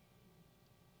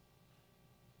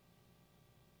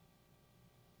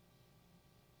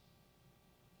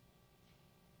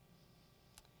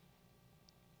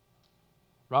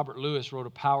 Robert Lewis wrote a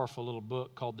powerful little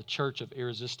book called The Church of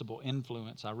Irresistible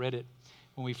Influence. I read it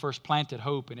when we first planted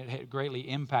Hope, and it had greatly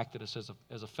impacted us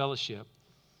as a fellowship.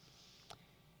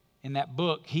 In that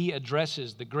book, he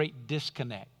addresses the great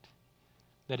disconnect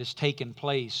that has taken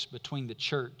place between the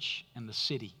church and the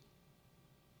city.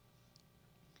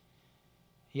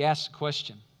 He asks the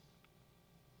question,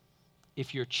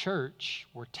 if your church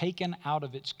were taken out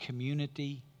of its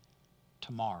community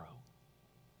tomorrow,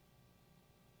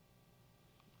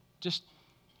 just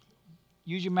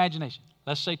use your imagination.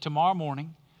 Let's say tomorrow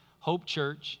morning, Hope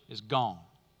Church is gone.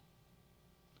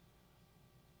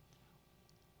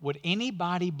 Would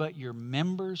anybody but your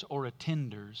members or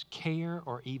attenders care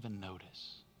or even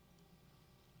notice?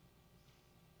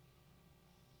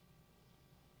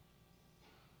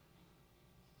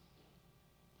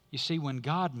 You see, when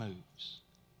God moves,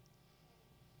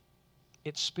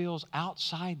 it spills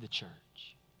outside the church.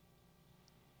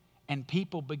 And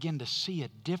people begin to see a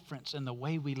difference in the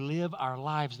way we live our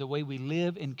lives, the way we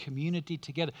live in community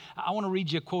together. I want to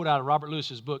read you a quote out of Robert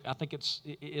Lewis's book. I think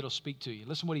it'll speak to you.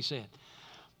 Listen to what he said.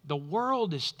 The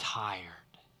world is tired.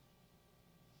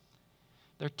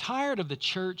 They're tired of the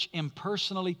church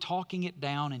impersonally talking it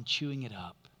down and chewing it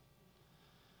up.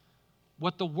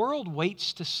 What the world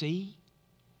waits to see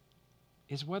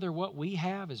is whether what we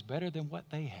have is better than what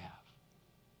they have.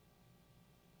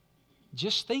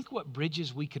 Just think what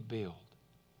bridges we could build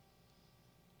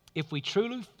if we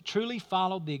truly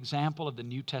followed the example of the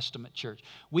New Testament church,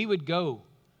 we would go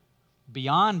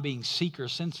beyond being seeker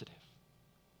sensitive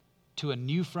to a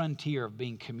new frontier of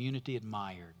being community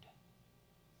admired.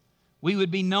 We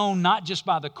would be known not just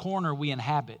by the corner we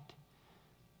inhabit,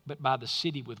 but by the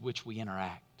city with which we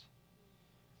interact.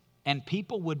 And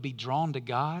people would be drawn to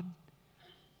God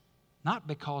not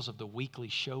because of the weekly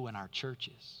show in our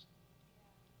churches,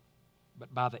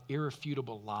 but by the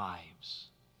irrefutable lives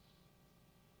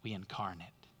we incarnate.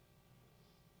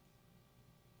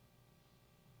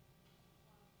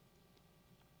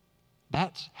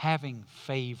 That's having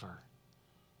favor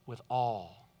with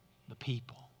all the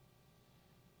people.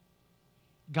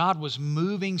 God was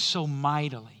moving so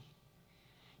mightily.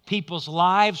 People's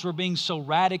lives were being so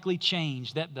radically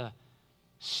changed that the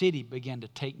city began to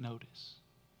take notice.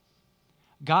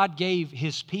 God gave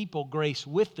His people grace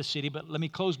with the city, but let me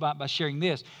close by sharing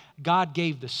this. God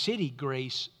gave the city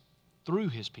grace through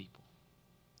His people.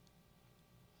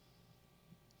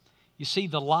 You see,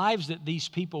 the lives that these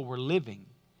people were living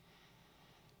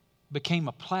became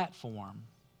a platform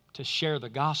to share the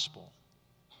gospel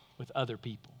with other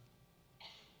people.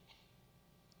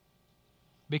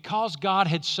 Because God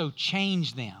had so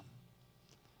changed them,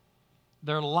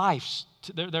 their lives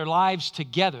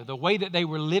together, the way that they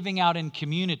were living out in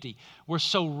community, were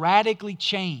so radically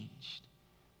changed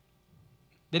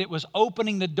that it was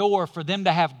opening the door for them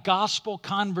to have gospel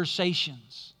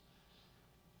conversations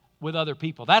with other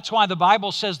people. That's why the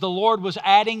Bible says the Lord was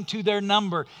adding to their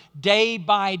number day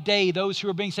by day those who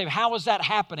were being saved. How was that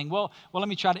happening? Well, let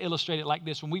me try to illustrate it like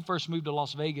this. When we first moved to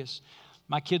Las Vegas,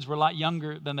 my kids were a lot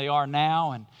younger than they are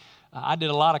now, and I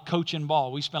did a lot of coaching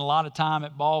ball. We spent a lot of time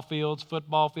at ball fields,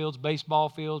 football fields, baseball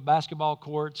fields, basketball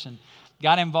courts, and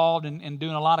got involved in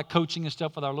doing a lot of coaching and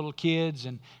stuff with our little kids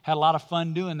and had a lot of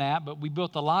fun doing that. But we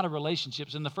built a lot of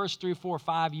relationships. In the first 3, 4,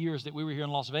 5 years that we were here in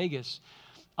Las Vegas,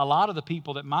 a lot of the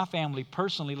people that my family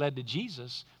personally led to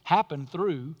Jesus happened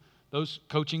through those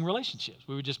coaching relationships.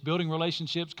 We were just building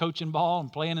relationships, coaching ball and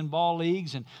playing in ball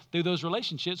leagues. And through those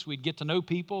relationships, we'd get to know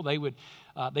people. They would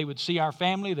see our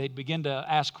family. They'd begin to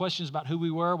ask questions about who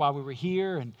we were, why we were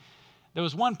here. And there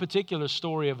was one particular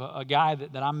story of a guy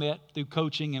that I met through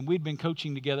coaching, and we'd been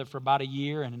coaching together for about a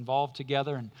year and involved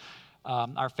together. And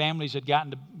our families had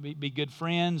gotten to be good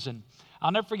friends. And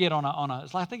I'll never forget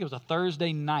I think it was a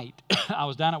Thursday night. I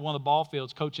was down at one of the ball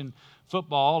fields coaching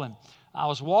football, and I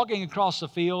was walking across the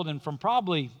field, and from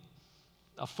probably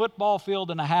a football field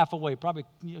and a half away, probably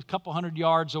a couple hundred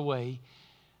yards away,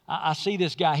 I see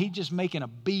this guy. He's just making a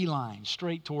beeline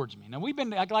straight towards me. Now, we've been,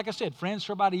 like I said, friends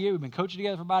for about a year. We've been coaching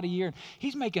together for about a year. And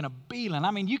he's making a beeline.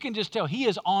 I mean, you can just tell he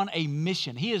is on a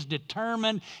mission. He is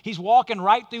determined. He's walking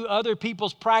right through other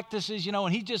people's practices, and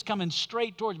he's just coming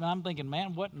straight towards me. And I'm thinking,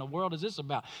 man, what in the world is this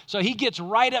about? So he gets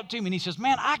right up to me, and he says,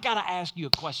 man, I got to ask you a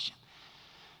question.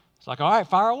 It's like, all right,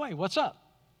 fire away. What's up?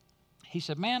 He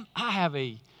said, man,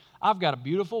 I've got a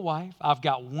beautiful wife. I've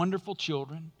got wonderful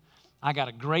children. I got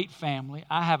a great family.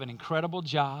 I have an incredible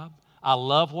job. I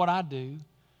love what I do.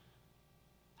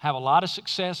 Have a lot of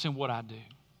success in what I do.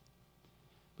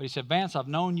 But he said, Vance, I've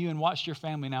known you and watched your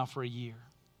family now for a year.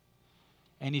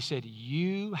 And he said,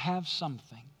 you have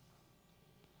something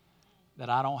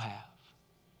that I don't have.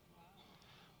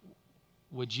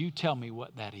 Would you tell me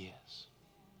what that is?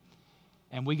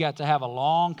 And we got to have a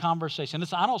long conversation.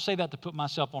 Listen, I don't say that to put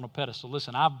myself on a pedestal.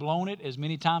 Listen, I've blown it as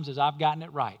many times as I've gotten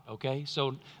it right, okay?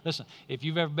 So listen, if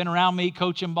you've ever been around me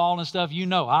coaching ball and stuff, you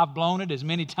know I've blown it as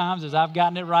many times as I've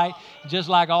gotten it right, just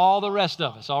like all the rest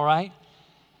of us, all right?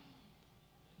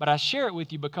 But I share it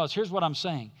with you because here's what I'm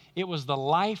saying. It was the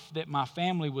life that my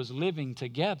family was living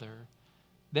together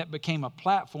that became a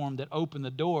platform that opened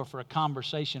the door for a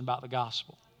conversation about the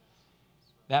gospel.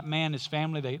 That man, his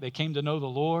family, they came to know the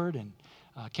Lord and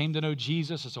came to know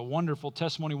Jesus. It's a wonderful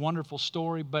testimony, wonderful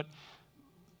story, but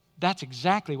that's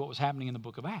exactly what was happening in the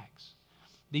book of Acts.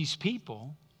 These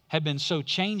people had been so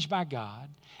changed by God,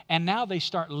 and now they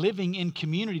start living in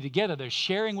community together. They're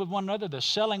sharing with one another. They're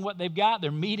selling what they've got.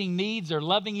 They're meeting needs. They're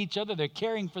loving each other. They're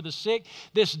caring for the sick.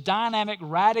 This dynamic,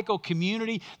 radical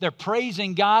community. They're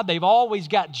praising God. They've always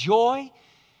got joy.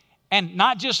 And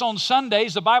not just on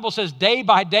Sundays, the Bible says day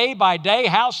by day,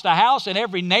 house to house, in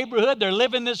every neighborhood, they're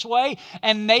living this way.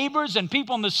 And neighbors and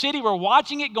people in the city were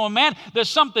watching it going, man, there's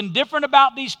something different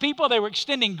about these people. They were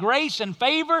extending grace and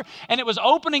favor, and it was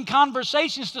opening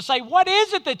conversations to say, what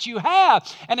is it that you have?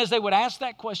 And as they would ask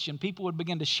that question, people would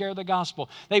begin to share the gospel.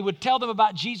 They would tell them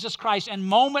about Jesus Christ, and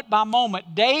moment by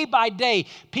moment, day by day,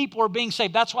 people were being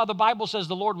saved. That's why the Bible says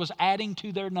the Lord was adding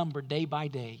to their number day by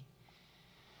day.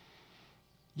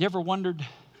 You ever wondered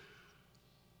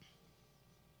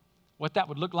what that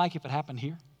would look like if it happened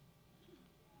here?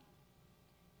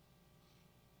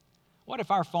 What if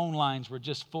our phone lines were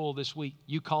just full this week?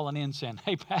 You calling in saying,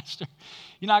 hey, Pastor,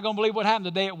 you're not going to believe what happened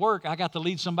today at work. I got to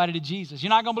lead somebody to Jesus. You're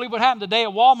not going to believe what happened today at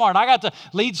Walmart. I got to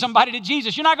lead somebody to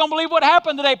Jesus. You're not going to believe what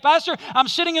happened today, Pastor. I'm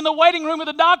sitting in the waiting room of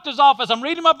the doctor's office. I'm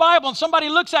reading my Bible, and somebody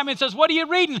looks at me and says, what are you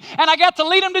reading? And I got to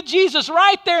lead them to Jesus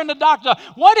right there in the doctor's office.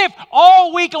 What if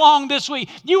all week long this week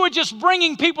you were just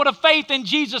bringing people to faith in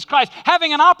Jesus Christ,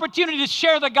 having an opportunity to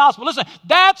share the gospel? Listen,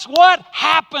 that's what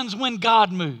happens when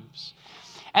God moves.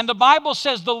 And the Bible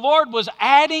says the Lord was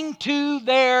adding to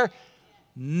their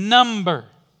number.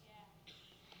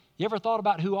 You ever thought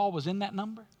about who all was in that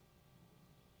number?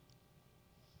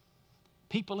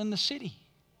 People in the city.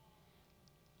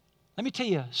 Let me tell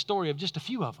you a story of just a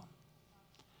few of them.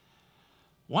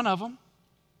 One of them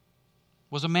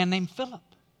was a man named Philip.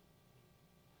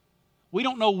 We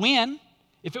don't know when,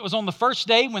 if it was on the first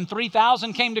day when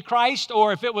 3,000 came to Christ,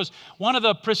 or if it was one of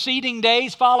the preceding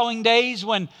days, following days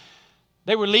when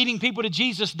they were leading people to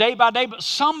Jesus day by day, but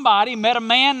somebody met a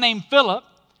man named Philip,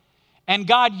 and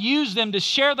God used them to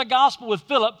share the gospel with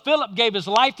Philip. Philip gave his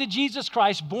life to Jesus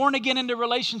Christ, born again into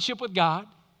relationship with God,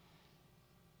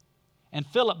 and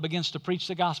Philip begins to preach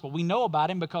the gospel. We know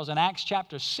about him because in Acts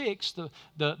chapter 6,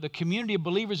 the community of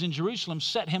believers in Jerusalem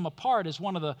set him apart as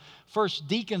one of the first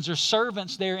deacons or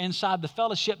servants there inside the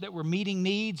fellowship that were meeting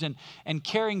needs and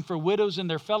caring for widows in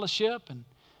their fellowship. And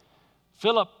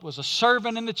Philip was a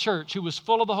servant in the church who was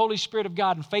full of the Holy Spirit of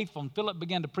God and faithful. And Philip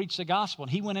began to preach the gospel.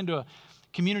 And he went into a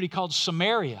community called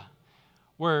Samaria,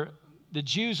 where the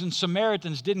Jews and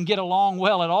Samaritans didn't get along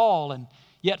well at all. And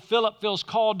yet Philip feels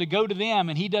called to go to them.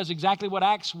 And he does exactly what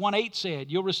Acts 1:8 said.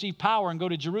 You'll receive power and go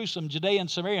to Jerusalem, Judea, and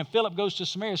Samaria. And Philip goes to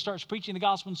Samaria, starts preaching the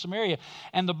gospel in Samaria.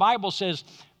 And the Bible says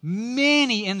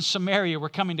many in Samaria were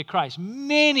coming to Christ.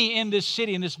 Many in this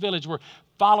city, in this village, were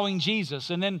following Jesus.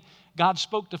 And then God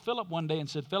spoke to Philip one day and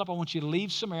said, Philip, I want you to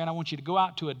leave Samaria and I want you to go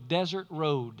out to a desert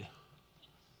road.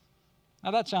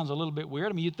 Now that sounds a little bit weird.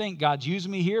 I mean, you'd think God's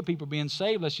using me here, people are being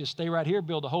saved, let's just stay right here,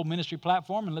 build a whole ministry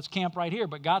platform and let's camp right here.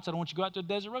 But God said, I want you to go out to a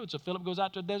desert road. So Philip goes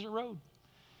out to a desert road.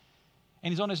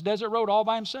 And he's on this desert road all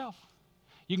by himself.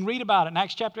 You can read about it in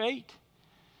Acts chapter 8.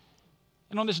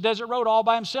 And on this desert road all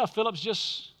by himself, Philip's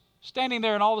just standing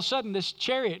there, and all of a sudden this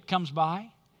chariot comes by.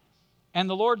 And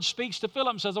the Lord speaks to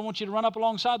Philip and says, I want you to run up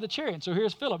alongside the chariot. And so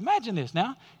here's Philip. Imagine this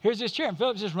now. Here's this chariot.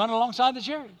 Philip's just running alongside the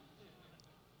chariot.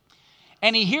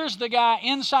 And he hears the guy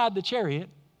inside the chariot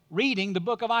reading the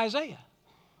book of Isaiah.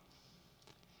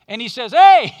 And he says,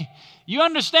 hey, you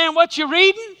understand what you're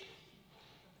reading?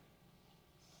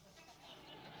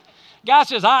 Guy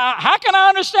says, how can I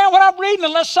understand what I'm reading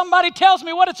unless somebody tells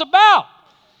me what it's about?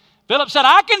 Philip said,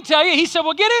 I can tell you. He said,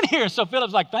 well, get in here. So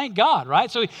Philip's like, thank God, right?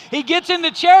 So he gets in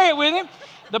the chariot with him.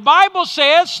 The Bible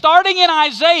says, starting in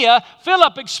Isaiah,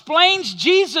 Philip explains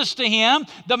Jesus to him.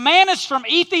 The man is from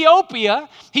Ethiopia.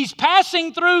 He's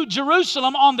passing through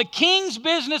Jerusalem on the king's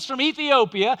business from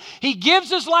Ethiopia. He gives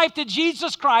his life to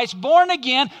Jesus Christ, born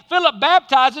again. Philip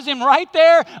baptizes him right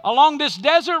there along this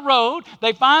desert road.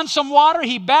 They find some water.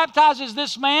 He baptizes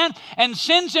this man and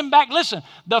sends him back. Listen,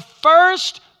 the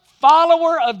first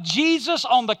follower of Jesus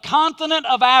on the continent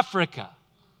of Africa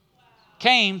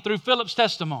came through Philip's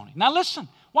testimony. Now listen,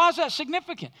 why is that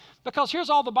significant? Because here's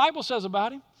all the Bible says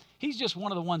about him. He's just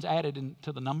one of the ones added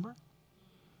into the number.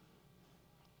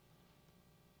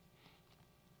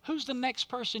 Who's the next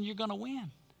person you're going to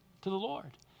win to the Lord?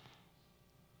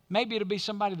 Maybe it'll be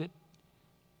somebody that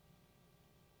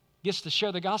gets to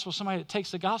share the gospel, somebody that takes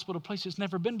the gospel to a place it's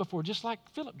never been before, just like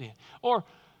Philip did. Or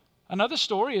another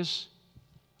story is,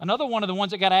 another one of the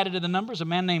ones that got added to the number is a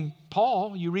man named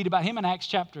Paul. You read about him in Acts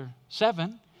chapter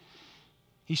 7.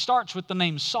 He starts with the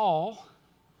name Saul.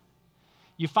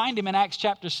 You find him in Acts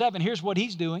chapter 7. Here's what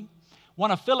he's doing. One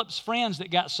of Philip's friends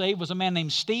that got saved was a man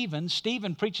named Stephen.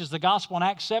 Stephen preaches the gospel in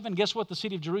Acts 7. Guess what the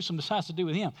city of Jerusalem decides to do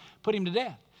with him? Put him to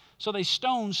death. So they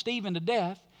stone Stephen to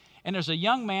death. And there's a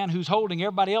young man who's holding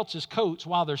everybody else's coats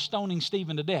while they're stoning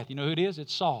Stephen to death. You know who it is?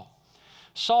 It's Saul.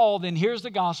 Saul then hears the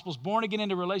Gospels, born again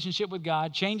into relationship with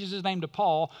God, changes his name to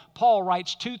Paul. Paul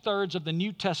writes 2/3 of the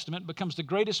New Testament, becomes the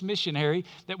greatest missionary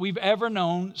that we've ever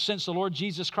known since the Lord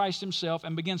Jesus Christ himself,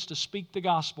 and begins to speak the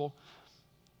gospel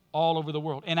all over the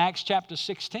world. In Acts chapter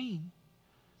 16,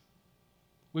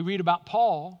 we read about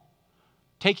Paul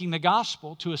taking the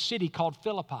gospel to a city called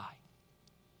Philippi.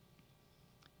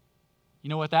 You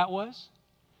know what that was?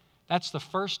 That's the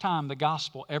first time the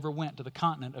gospel ever went to the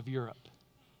continent of Europe.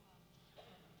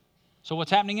 So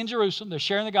what's happening in Jerusalem? They're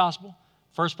sharing the gospel.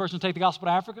 First person to take the gospel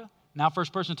to Africa. Now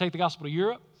first person to take the gospel to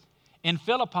Europe. In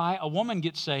Philippi, a woman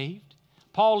gets saved.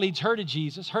 Paul leads her to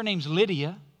Jesus. Her name's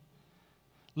Lydia.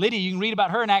 Lydia, you can read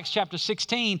about her in Acts chapter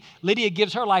 16. Lydia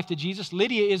gives her life to Jesus.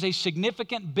 Lydia is a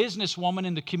significant businesswoman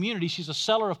in the community. She's a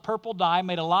seller of purple dye,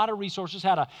 made a lot of resources,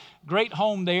 had a great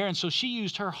home there. And so she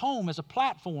used her home as a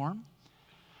platform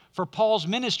for Paul's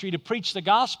ministry to preach the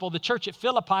gospel. The church at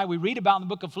Philippi, we read about in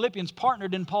the book of Philippians,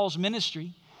 partnered in Paul's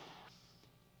ministry.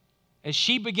 As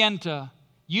she began to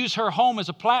use her home as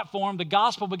a platform, the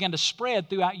gospel began to spread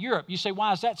throughout Europe. You say,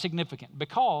 why is that significant?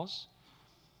 Because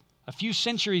a few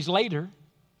centuries later,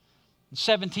 in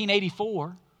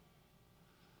 1784,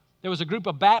 there was a group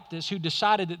of Baptists who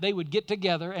decided that they would get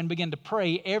together and begin to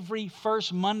pray every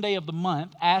first Monday of the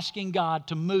month, asking God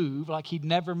to move like He'd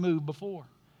never moved before.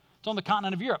 It's on the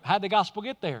continent of Europe. How'd the gospel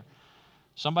get there?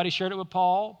 Somebody shared it with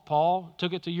Paul. Paul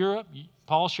took it to Europe.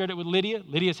 Paul shared it with Lydia.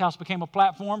 Lydia's house became a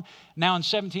platform. Now in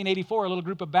 1784, a little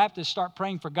group of Baptists start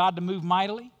praying for God to move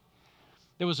mightily.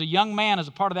 There was a young man as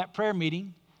a part of that prayer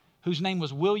meeting whose name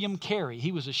was William Carey.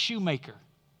 He was a shoemaker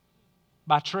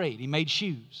by trade. He made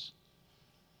shoes.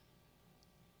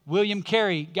 William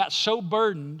Carey got so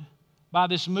burdened by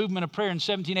this movement of prayer in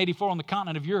 1784 on the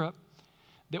continent of Europe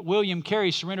that William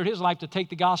Carey surrendered his life to take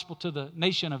the gospel to the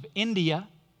nation of India.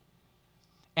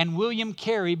 And William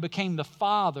Carey became the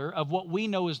father of what we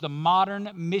know as the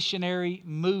modern missionary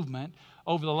movement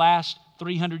over the last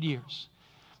 300 years.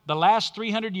 The last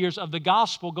 300 years of the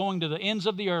gospel going to the ends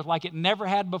of the earth like it never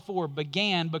had before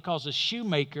began because a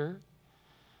shoemaker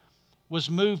was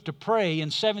moved to pray in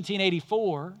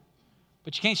 1784.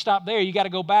 But you can't stop there. You got to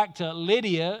go back to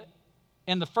Lydia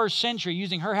in the first century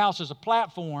using her house as a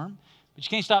platform. But you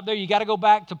can't stop there. You got to go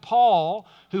back to Paul,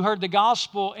 who heard the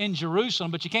gospel in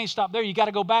Jerusalem. But you can't stop there. You got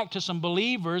to go back to some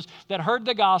believers that heard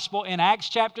the gospel in Acts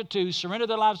chapter 2, surrendered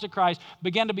their lives to Christ,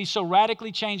 began to be so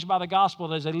radically changed by the gospel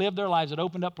that as they lived their lives, it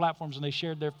opened up platforms and they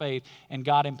shared their faith, and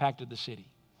God impacted the city.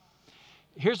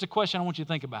 Here's the question I want you to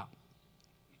think about.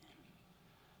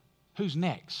 Who's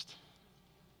next?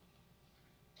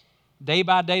 Day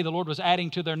by day, the Lord was adding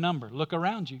to their number. Look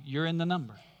around you. You're in the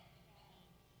number.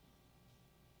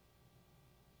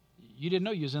 You didn't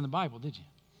know you was in the Bible, did you?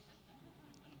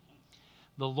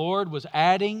 The Lord was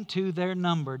adding to their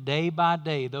number day by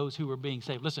day those who were being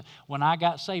saved. Listen, when I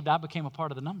got saved, I became a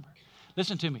part of the number.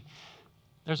 Listen to me.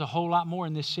 There's a whole lot more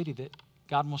in this city that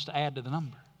God wants to add to the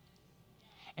number.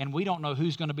 And we don't know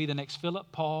who's going to be the next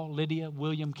Philip, Paul, Lydia,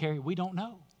 William, Carey. We don't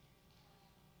know.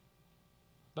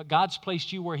 But God's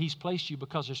placed you where He's placed you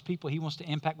because there's people He wants to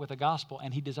impact with the gospel,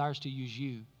 and He desires to use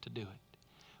you to do it.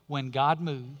 When God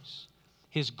moves,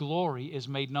 His glory is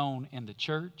made known in the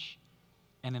church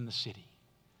and in the city.